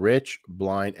being rich,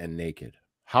 blind, and naked.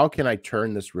 How can I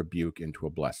turn this rebuke into a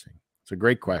blessing? It's a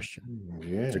great question.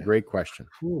 Yeah. It's a great question.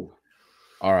 Ooh.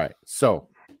 All right, so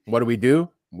what do?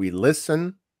 We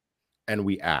listen and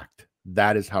we act.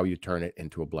 That is how you turn it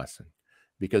into a blessing.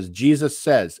 Because Jesus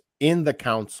says in the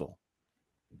counsel,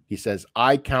 he says,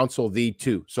 I counsel thee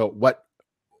too. So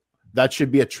that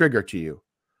should be a trigger to you,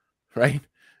 right?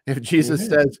 If Jesus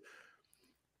says,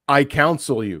 I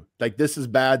counsel you. Like, this is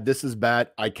bad. This is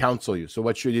bad. I counsel you. So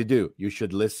what should you do? You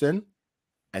should listen,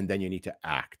 and then you need to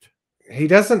act. He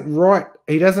doesn't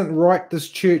write this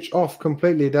church off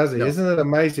completely, does he? No. Isn't it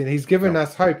amazing? He's given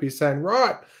us hope. He's saying,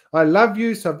 right, I love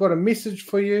you, so I've got a message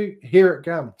for you. Here it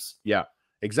comes. Yeah,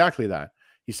 exactly that.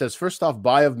 He says, first off,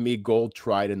 buy of me gold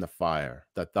tried in the fire,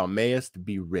 that thou mayest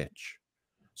be rich.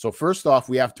 So first off,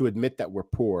 we have to admit that we're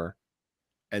poor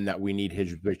and that we need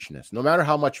his richness. No matter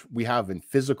how much we have in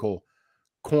physical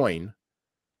coin,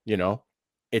 you know,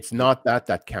 it's not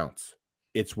that counts.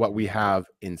 It's what we have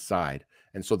inside.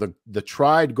 And so the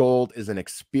tried gold is an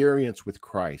experience with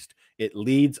Christ. It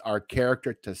leads our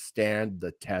character to stand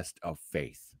the test of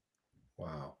faith.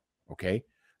 Wow. Okay.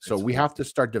 So we have to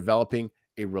start developing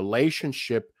a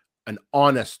relationship, an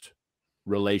honest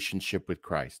relationship with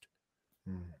Christ.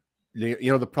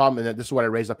 You know, the problem, and this is what I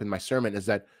raised up in my sermon, is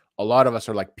that a lot of us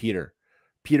are like Peter.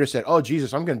 Peter said, oh,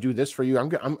 Jesus, I'm going to do this for you. I'm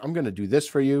going to do this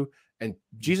for you. And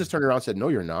Jesus turned around and said, no,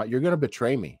 you're not. You're going to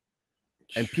betray me.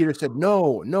 And Peter said,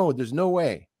 no, there's no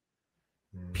way.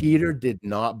 Peter did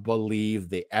not believe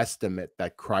the estimate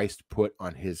that Christ put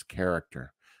on his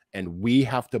character. And we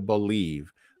have to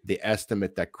believe the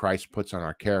estimate that Christ puts on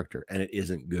our character, and it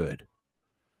isn't good.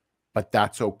 But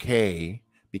that's okay,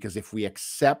 because if we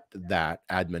accept that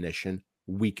admonition,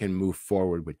 we can move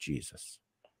forward with Jesus.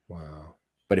 Wow.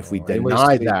 But if we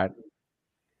deny that,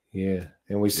 yeah,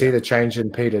 and we see the change in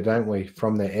Peter, don't we,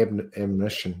 from the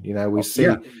admonition? You know, we see,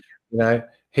 you know,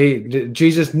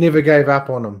 Jesus never gave up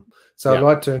on him. So I'd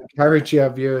like to encourage our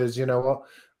viewers, you know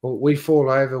what, we fall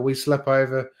over, we slip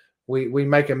over, we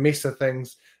make a mess of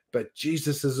things, but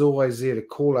Jesus is always there to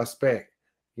call us back,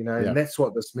 you know, and that's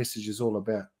what this message is all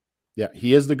about. Yeah,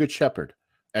 he is the good shepherd.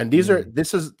 And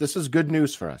this is good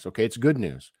news for us, okay? It's good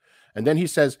news. And then he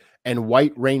says, and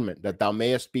white raiment, that thou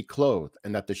mayest be clothed,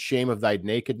 and that the shame of thy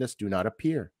nakedness do not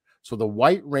appear. So the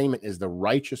white raiment is the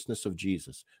righteousness of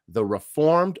Jesus. The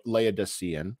reformed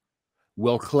Laodicean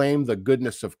will claim the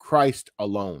goodness of Christ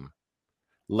alone,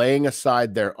 laying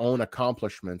aside their own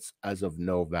accomplishments as of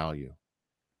no value.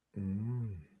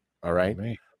 All right?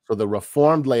 So the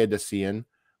reformed Laodicean,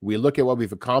 we look at what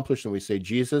we've accomplished and we say,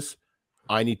 Jesus,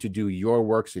 I need to do your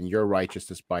works and your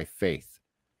righteousness by faith,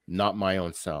 not my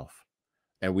own self.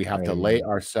 And we have to lay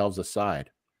ourselves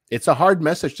aside. It's a hard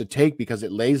message to take because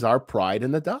it lays our pride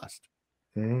in the dust.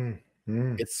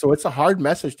 It's a hard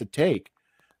message to take,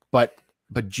 but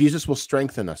Jesus will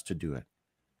strengthen us to do it.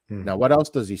 Now, what else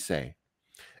does he say?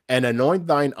 And anoint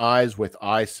thine eyes with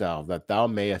eye salve, that thou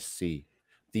mayest see.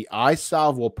 The eye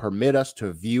salve will permit us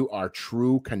to view our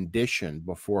true condition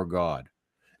before God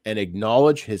and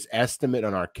acknowledge his estimate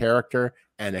on our character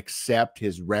and accept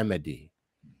his remedy.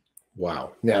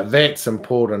 Wow. Now that's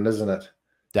important, isn't it?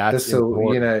 That's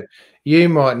important. You know, you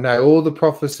might know all the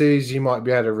prophecies, you might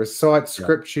be able to recite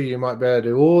scripture, you might be able to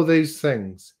do all these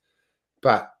things,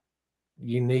 but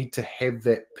you need to have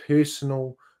that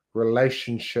personal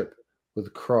relationship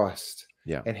with Christ.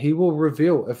 Yeah. And he will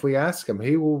reveal, if we ask him,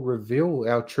 he will reveal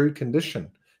our true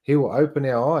condition. He will open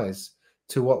our eyes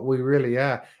to what we really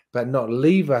are, but not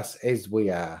leave us as we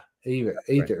are, either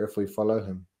if we follow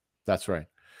him. That's right.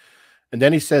 And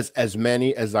then he says, as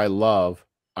many as I love,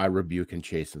 I rebuke and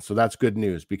chasten. So that's good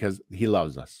news because he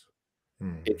loves us.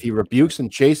 If he rebukes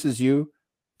and chastens you,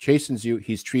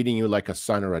 he's treating you like a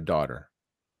son or a daughter.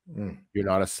 You're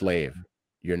not a slave.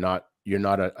 You're not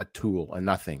a tool, a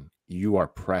nothing. You are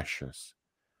precious.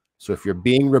 So if you're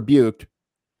being rebuked,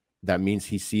 that means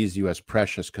he sees you as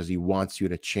precious because he wants you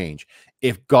to change.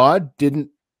 If God didn't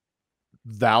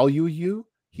value you,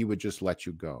 he would just let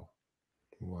you go.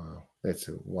 Wow. That's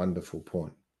a wonderful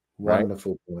point.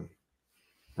 Wonderful point.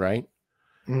 Right?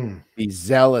 Be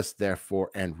zealous,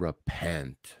 therefore, and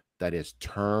repent. That is,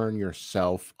 turn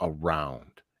yourself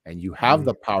around. And you have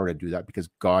the power to do that because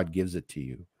God gives it to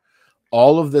you.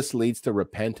 All of this leads to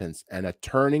repentance and a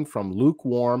turning from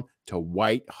lukewarm to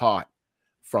white hot,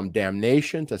 from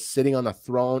damnation to sitting on the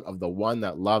throne of the one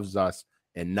that loves us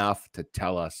enough to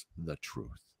tell us the truth.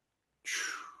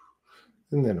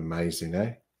 Isn't that amazing,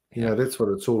 eh? You know, that's what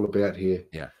it's all about here.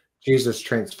 Yeah. Jesus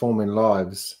transforming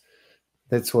lives.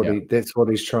 That's what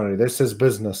he's trying to do. That's his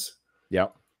business.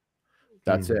 Yep.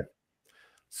 That's it.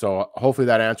 So hopefully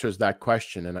that answers that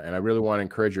question. And I really want to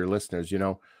encourage your listeners, you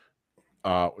know,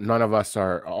 none of us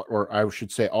are, or I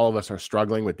should say all of us are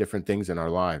struggling with different things in our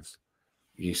lives.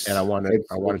 Yes. And I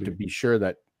wanted to be sure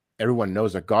that everyone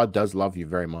knows that God does love you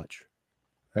very much.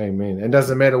 Amen. It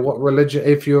doesn't matter what religion,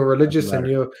 if you're religious and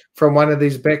you're from one of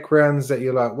these backgrounds that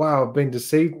you're like, wow, I've been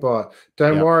deceived by it.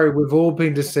 Don't worry, we've all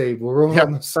been deceived. We're all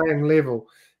on the same level.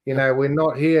 You know, we're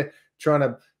not here trying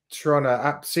to trying to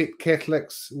upset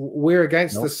Catholics. We're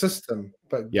against the system,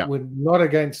 but we're not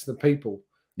against the people.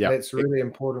 Yeah, that's really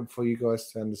important for you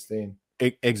guys to understand.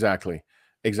 Exactly.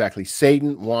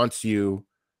 Satan wants you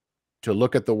to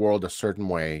look at the world a certain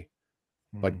way,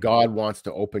 but God wants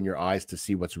to open your eyes to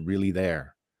see what's really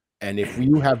there. And if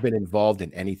you have been involved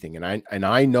in anything, and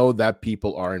I know that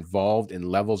people are involved in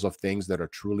levels of things that are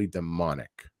truly demonic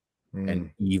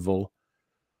and evil,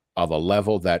 of a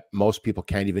level that most people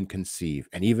can't even conceive.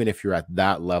 And even if you're at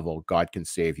that level, God can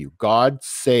save you. God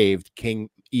saved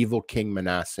evil King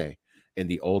Manasseh in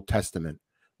the Old Testament.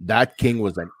 That king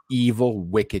was an evil,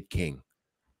 wicked king.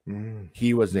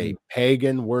 He was a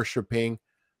pagan worshiping,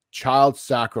 child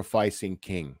sacrificing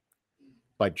king.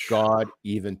 But God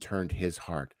even turned his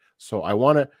heart. So I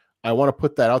want to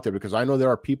put that out there, because I know there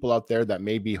are people out there that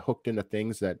may be hooked into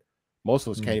things that most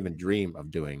of us can't even dream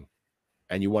of doing.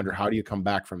 And you wonder, how do you come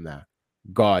back from that?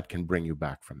 God can bring you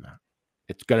back from that.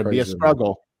 It's going to be a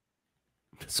struggle.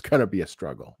 It's going to be a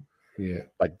struggle. Yeah.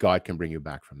 But God can bring you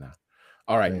back from that.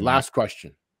 All right. Amen. Last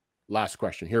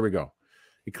question. Here we go.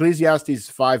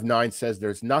 Ecclesiastes 5:9 says,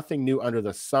 there's nothing new under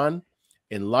the sun.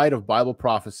 In light of Bible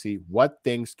prophecy, what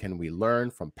things can we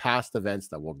learn from past events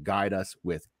that will guide us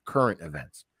with current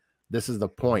events? This is the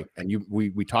point. And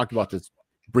we talked about this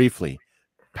briefly.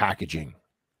 Packaging.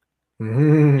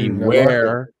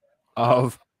 Beware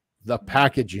of the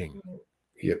packaging.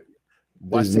 Yep.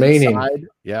 What's inside,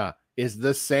 is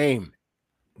the same,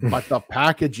 but the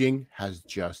packaging has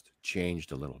just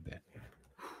changed a little bit.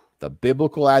 The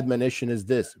biblical admonition is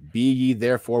this: be ye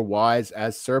therefore wise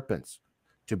as serpents.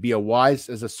 To be wise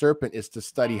as a serpent is to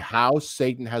study how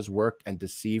Satan has worked and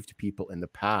deceived people in the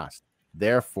past.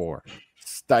 Therefore,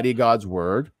 study God's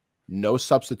word. No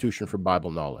substitution for Bible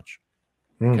knowledge.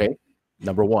 Okay.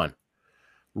 Number one.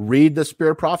 Read the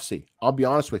Spirit of Prophecy. I'll be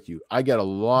honest with you. I get a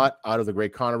lot out of the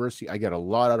Great Controversy. I get a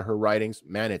lot out of her writings.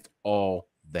 Man, it's all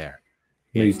there.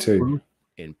 Me too.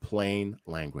 In plain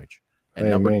language. And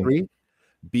number three,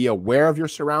 be aware of your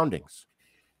surroundings.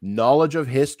 Knowledge of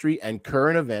history and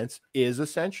current events is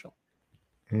essential.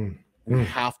 We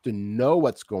have to know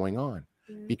what's going on,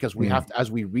 because we have to, as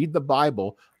we read the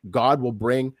Bible, God will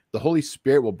bring, the Holy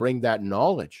Spirit will bring that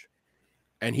knowledge.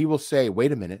 And he will say,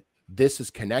 wait a minute, this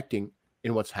is connecting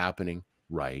in what's happening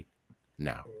right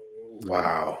now.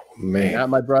 Wow, man. And that,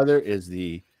 my brother, is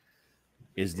the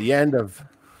end of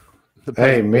the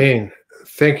Amen.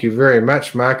 Thank you very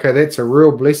much, Marko. That's a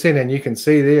real blessing. And you can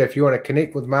see there, if you want to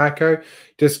connect with Marko,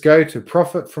 just go to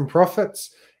Prophet from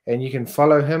Prophets and you can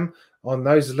follow him on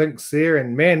those links there.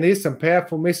 And man, there's some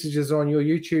powerful messages on your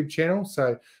YouTube channel. So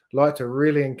I'd like to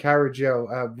really encourage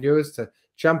our viewers to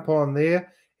jump on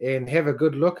there and have a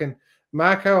good look. And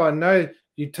Marko, I know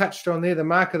you touched on there the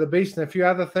mark of the beast and a few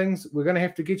other things. We're going to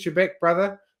have to get you back,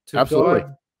 brother,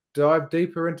 to dive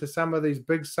deeper into some of these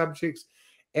big subjects.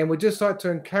 And we'd just like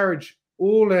to encourage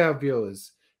all our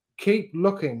viewers, keep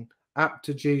looking up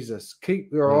to Jesus.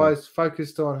 Keep your eyes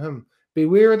focused on him.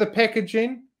 Beware of the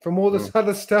packaging from all this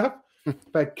other stuff,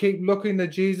 but keep looking to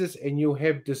Jesus and you'll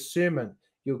have discernment.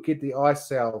 You'll get the eye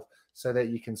salve so that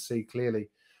you can see clearly.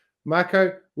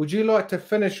 Marko, would you like to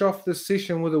finish off this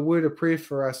session with a word of prayer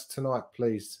for us tonight,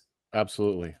 please?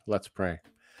 Absolutely. Let's pray.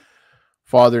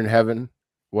 Father in heaven,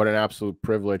 what an absolute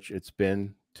privilege it's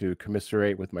been to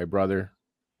commiserate with my brother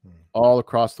all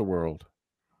across the world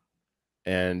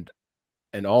and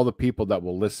all the people that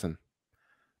will listen.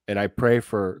 And I pray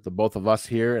for the both of us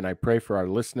here, and I pray for our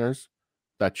listeners,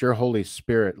 that your Holy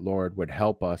Spirit, Lord, would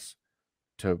help us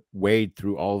to wade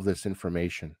through all of this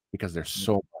information, because there's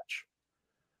so much.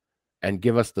 And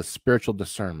give us the spiritual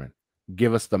discernment,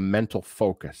 give us the mental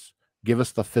focus, give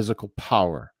us the physical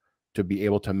power to be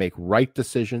able to make right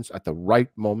decisions at the right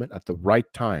moment, at the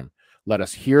right time. Let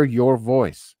us hear your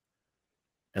voice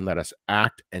and let us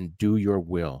act and do your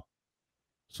will,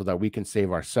 so that we can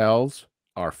save ourselves,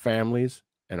 our families,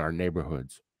 and our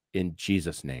neighborhoods. In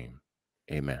Jesus' name,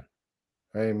 amen.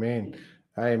 Amen.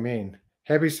 Amen.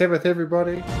 Happy Sabbath,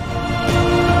 everybody.